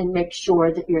that and make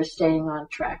sure that you're staying on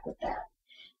track with that.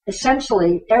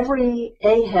 Essentially, every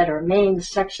A-head or main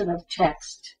section of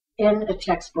text in a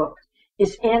textbook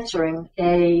is answering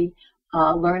a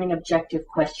learning objective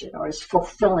question, or is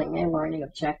fulfilling a learning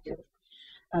objective.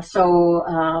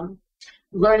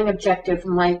 Learning objective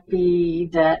might be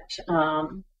that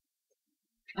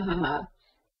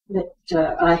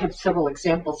I have several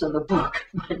examples in the book.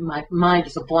 My mind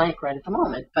is a blank right at the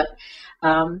moment, but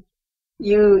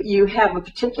you have a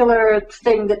particular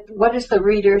thing that what is the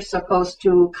reader supposed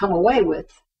to come away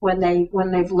with when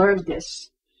they've learned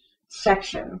this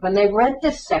section? When they've read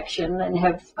this section and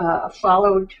have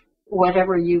followed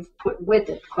whatever you've put with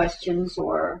it, questions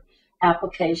or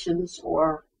applications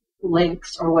or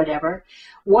links or whatever,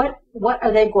 what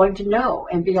are they going to know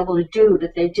and be able to do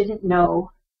that they didn't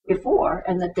know before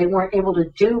and that they weren't able to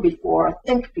do before or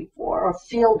think before or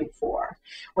feel before,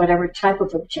 whatever type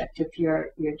of objective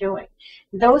you're doing.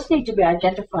 Those need to be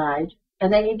identified,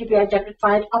 and they need to be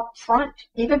identified up front,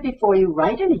 even before you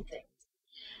write anything.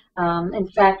 In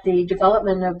fact, the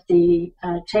development of the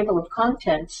table of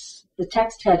contents, the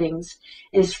text headings,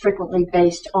 is frequently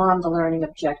based on the learning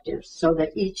objectives, so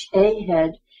that each A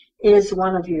head is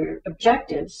one of your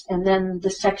objectives, and then the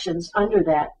sections under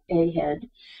that A head,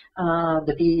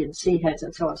 the B and C heads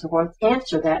and so on and so forth,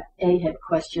 answer that A head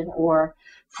question or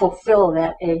fulfill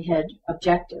that A head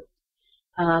objective.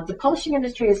 The publishing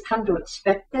industry has come to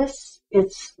expect this.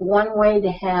 It's one way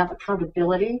to have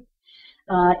accountability.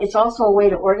 It's also a way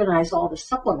to organize all the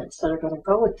supplements that are going to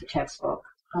go with the textbook.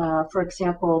 For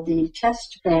example, the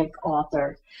test bank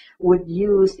author would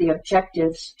use the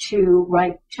objectives to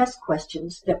write test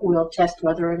questions that will test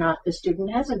whether or not the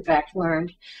student has in fact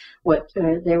learned what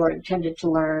they were intended to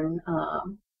learn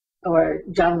or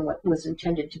done what was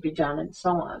intended to be done and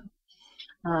so on.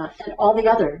 And all the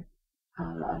other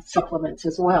supplements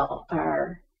as well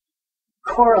are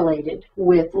correlated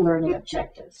with learning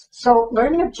objectives. So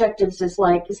learning objectives is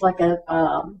like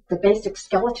the basic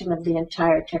skeleton of the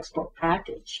entire textbook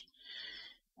package.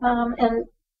 And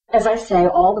as I say,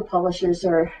 all the publishers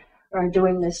are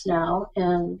doing this now,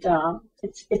 and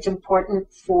it's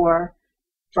important for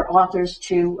authors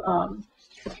to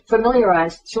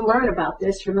learn about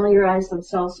this, familiarize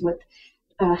themselves with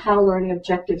how learning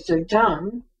objectives are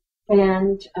done,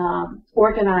 and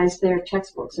organize their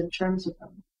textbooks in terms of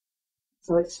them.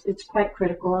 So it's quite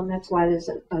critical, and that's why there's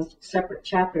a separate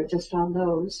chapter just on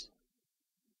those.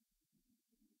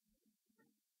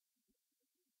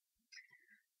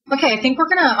 Okay, I think we're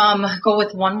going to go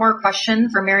with one more question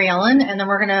for Mary Ellen, and then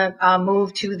we're going to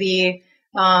move to the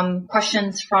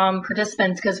questions from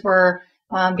participants because we're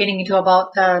getting into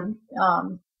about 10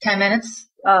 minutes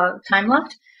time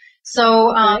left.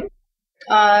 So I'm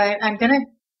going to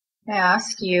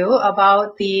ask you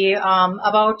about the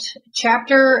about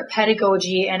chapter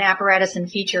pedagogy and apparatus and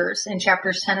features in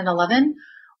chapters 10 and 11.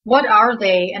 What are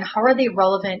they, and how are they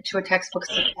relevant to a textbook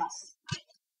success?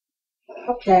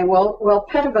 Okay, well,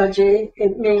 pedagogy,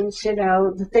 it means,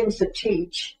 the things that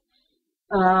teach,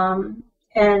 and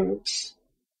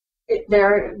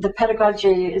the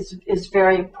pedagogy is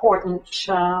very important.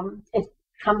 It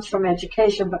comes from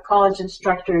education, but college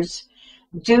instructors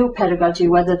do pedagogy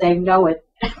whether they know it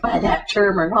by that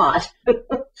term or not.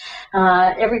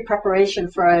 Every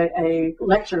preparation for a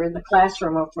lecture in the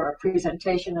classroom or for a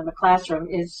presentation in the classroom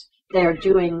is they're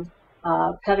doing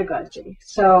pedagogy.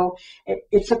 So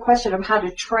it's a question of how to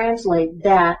translate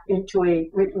that into a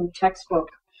written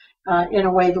textbook in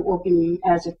a way that will be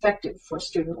as effective for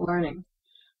student learning.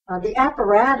 The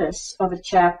apparatus of a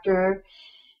chapter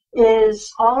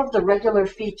is all of the regular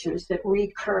features that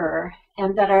recur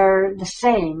and that are the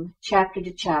same chapter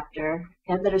to chapter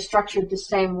and that are structured the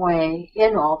same way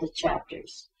in all the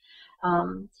chapters.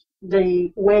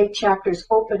 The way chapters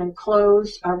open and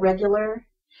close are regular.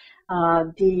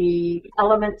 The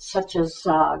elements such as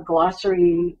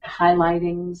glossary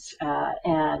highlightings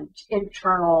and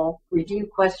internal review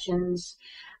questions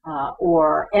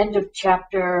or end of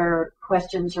chapter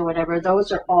questions or whatever,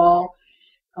 those are all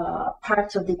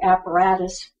parts of the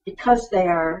apparatus because they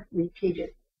are repeated.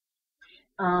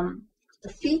 The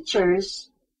features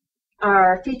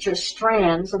are feature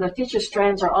strands, and the feature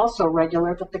strands are also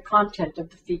regular, but the content of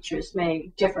the features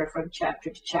may differ from chapter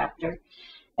to chapter.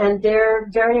 And they're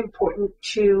very important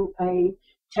to a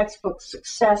textbook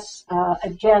success,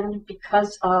 again,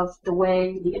 because of the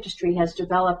way the industry has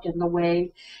developed and the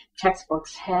way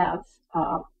textbooks have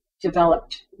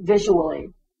developed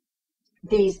visually.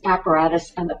 These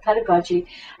apparatus and the pedagogy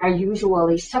are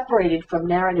usually separated from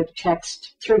narrative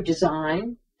text through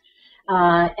design,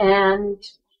 but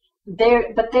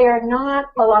they are not.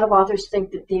 A lot of authors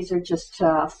think that these are just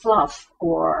fluff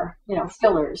or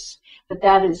fillers, but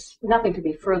that is nothing could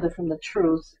be further from the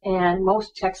truth. And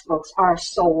most textbooks are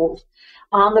sold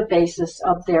on the basis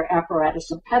of their apparatus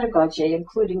and pedagogy,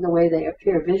 including the way they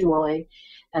appear visually,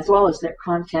 as well as their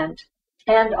content.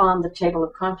 And on the table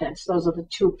of contents, those are the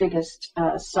two biggest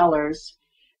sellers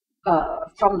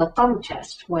from the thumb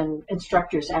test when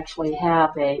instructors actually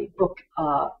have a book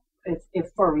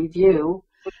if for review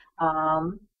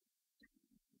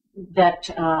that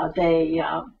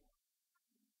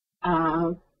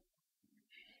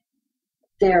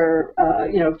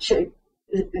they're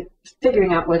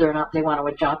figuring out whether or not they want to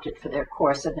adopt it for their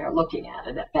course, and they're looking at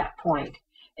it at that point.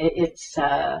 It's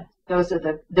Those are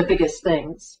the biggest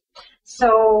things.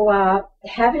 So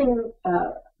having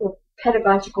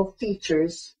pedagogical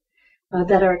features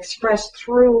that are expressed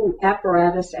through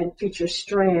apparatus and feature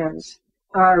strands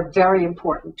are very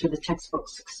important to the textbook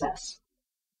success.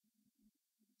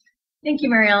 Thank you,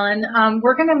 Mary Ellen.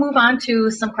 We're going to move on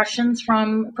to some questions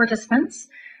from participants.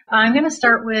 I'm going to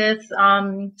start with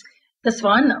this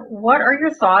one. What are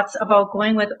your thoughts about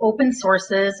going with open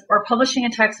sources or publishing a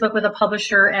textbook with a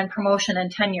publisher and promotion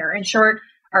and tenure? In short,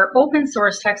 are open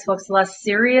source textbooks less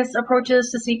serious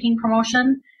approaches to seeking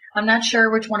promotion? I'm not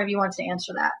sure which one of you wants to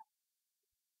answer that.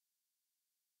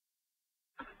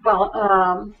 Well,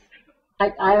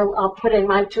 I'll put in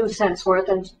my 2 cents worth,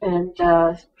 and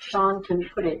Sean can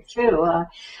put in too.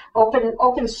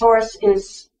 Open source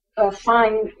is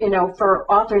fine, for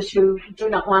authors who do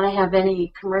not want to have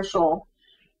any commercial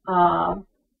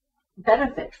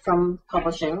benefit from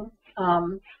publishing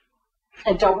and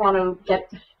don't want to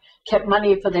get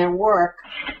money for their work.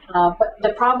 But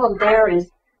the problem there is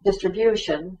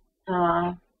distribution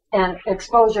and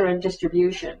exposure and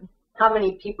distribution. How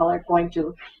many people are going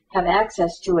to have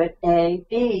access to it, A.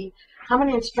 B, how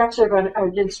many instructors are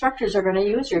going to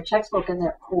use your textbook in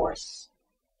their course?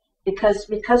 Because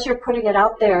you're putting it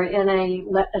out there in a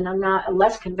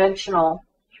less conventional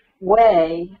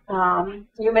way,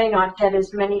 you may not get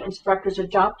as many instructors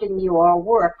adopting your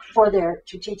work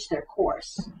to teach their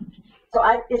course. So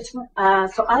I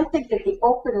think that the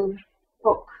open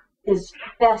book is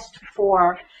best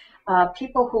for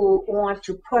people who want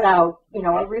to put out,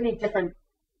 a really different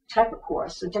type of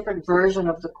course, a different version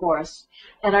of the course,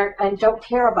 and don't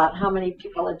care about how many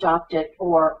people adopt it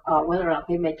or whether or not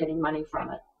they make any money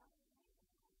from it.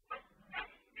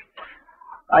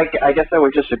 I guess I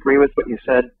would just agree with what you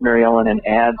said, Mary Ellen, and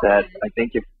add that I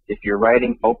think if you're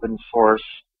writing open source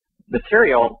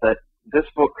material, that this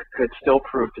book could still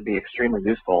prove to be extremely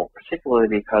useful, particularly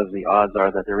because the odds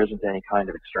are that there isn't any kind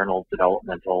of external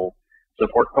developmental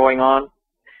support going on.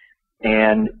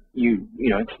 And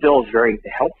it still is very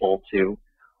helpful to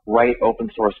write open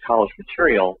source college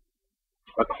material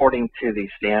according to the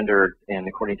standard and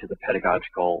according to the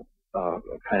pedagogical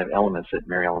kind of elements that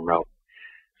Mary Ellen wrote.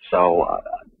 So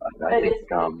I think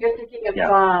you're thinking of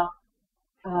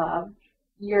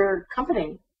your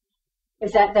company.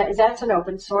 Is that's an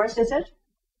open source? Is it?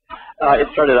 It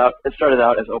started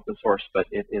out as open source, but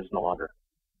it is no longer.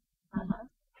 Uh-huh.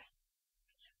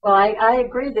 Well, I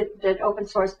agree that open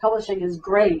source publishing is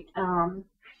great.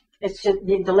 It's just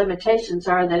the limitations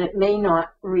are that it may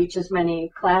not reach as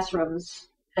many classrooms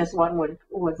as one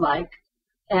would like,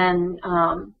 and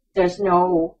there's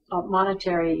no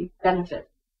monetary benefit,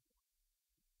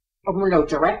 or no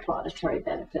direct monetary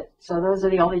benefit. So those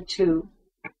are the only 2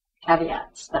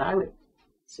 caveats that I would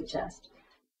suggest.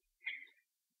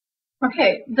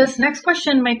 Okay, this next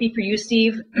question might be for you,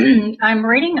 Steve. I'm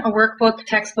writing a workbook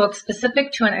textbook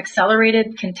specific to an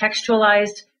accelerated,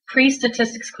 contextualized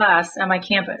pre-statistics class at my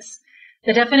campus.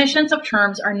 The definitions of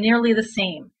terms are nearly the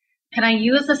same. Can I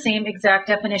use the same exact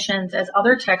definitions as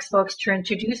other textbooks to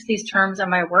introduce these terms in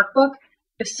my workbook?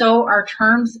 If so, are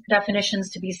terms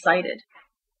definitions to be cited?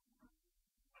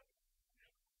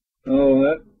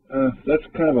 Oh, that's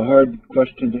kind of a hard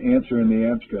question to answer in the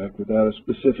abstract without a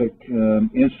specific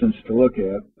instance to look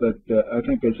at. But I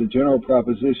think as a general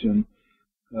proposition,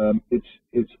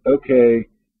 it's okay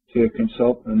to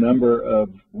consult a number of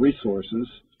resources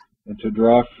and to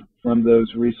draw from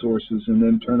those resources and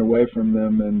then turn away from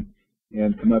them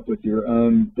and come up with your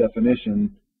own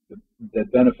definition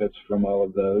that benefits from all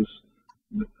of those.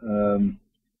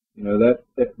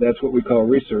 That's what we call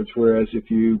research, whereas if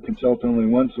you consult only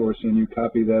one source and you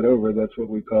copy that over, that's what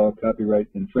we call copyright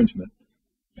infringement.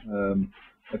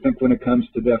 I think when it comes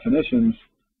to definitions,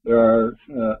 there are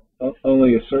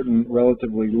only a certain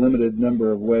relatively limited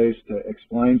number of ways to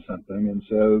explain something, and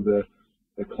so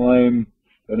the claim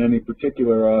that any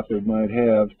particular author might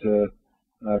have to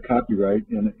copyright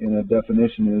in a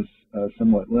definition is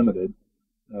somewhat limited.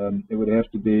 It would have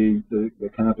to be, the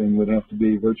copying would have to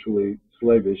be virtually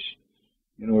slavish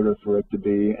in order for it to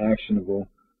be actionable.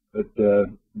 But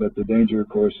the danger, of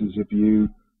course, is if you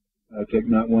take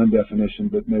not one definition,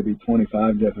 but maybe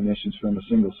 25 definitions from a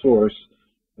single source,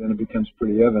 then it becomes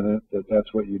pretty evident that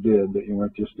that's what you did, that you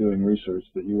weren't just doing research,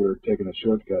 that you were taking a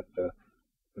shortcut to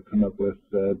come up with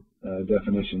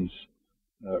definitions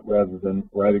rather than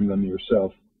writing them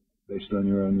yourself based on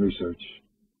your own research.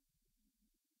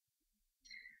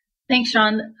 Thanks,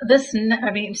 Sean.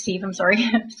 Steve, I'm sorry.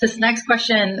 This next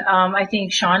question, I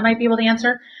think Sean might be able to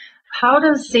answer. How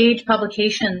does Sage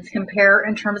Publications compare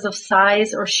in terms of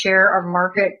size or share of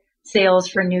market sales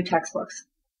for new textbooks?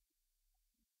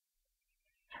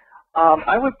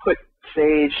 I would put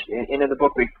Sage in the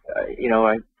book.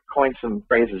 I coined some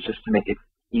phrases just to make it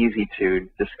easy to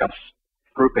discuss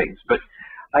groupings, but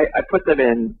I put them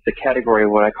in the category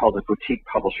of what I call the boutique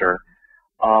publisher.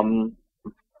 And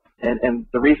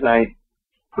the reason I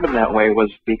put them that way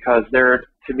was because they're,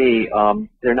 to me,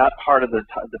 they're not part of the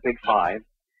big five.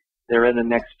 They're in the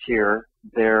next tier.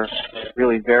 They're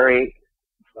really very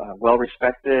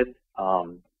well-respected,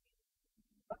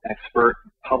 expert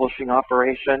publishing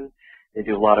operation. They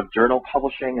do a lot of journal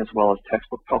publishing as well as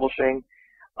textbook publishing.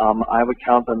 I would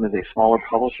count them as a smaller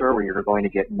publisher where you're going to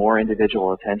get more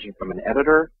individual attention from an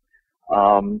editor.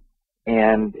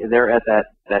 And they're at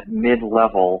that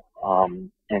mid-level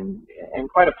and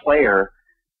quite a player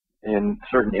in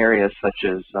certain areas such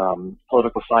as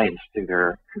political science through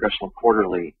their Congressional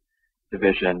Quarterly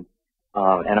division,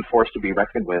 and a force to be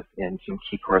reckoned with in some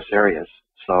key course areas.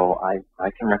 So I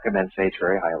can recommend Sage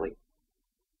very highly.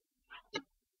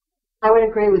 I would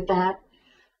agree with that,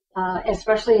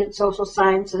 especially in social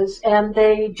sciences, and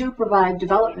they do provide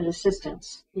development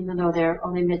assistance, even though they're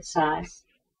only mid-size.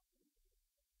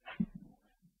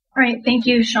 All right, thank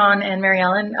you, Sean and Mary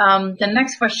Ellen. The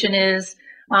next question is,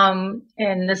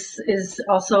 and this is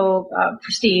also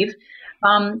for Steve.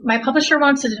 My publisher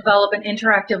wants to develop an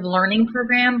interactive learning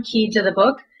program key to the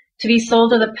book to be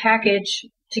sold as a package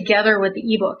together with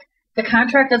the ebook. The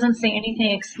contract doesn't say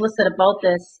anything explicit about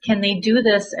this. Can they do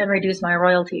this and reduce my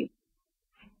royalty?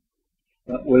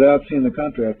 Without seeing the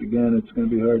contract, again, it's going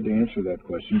to be hard to answer that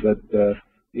question, but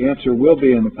the answer will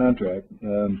be in the contract.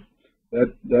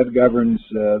 That governs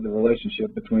the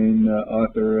relationship between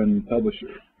author and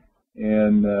publisher.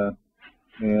 And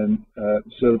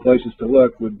so the places to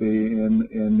look would be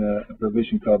in a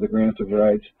provision called the grant of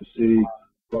rights to see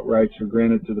what rights are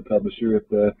granted to the publisher. If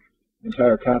the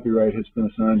entire copyright has been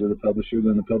assigned to the publisher,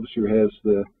 then the publisher has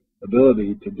the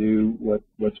ability to do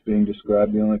what's being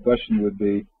described. The only question would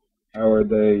be, how are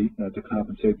they to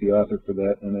compensate the author for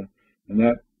that? And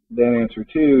that answer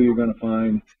too, you're going to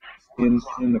find in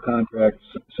the contract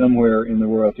somewhere in the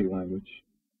royalty language.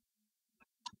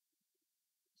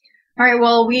 All right,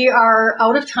 well, we are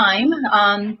out of time.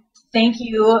 Thank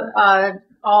you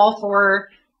all for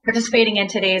participating in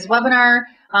today's webinar.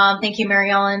 Thank you,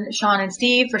 Mary Ellen, Sean, and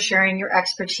Steve for sharing your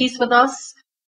expertise with us.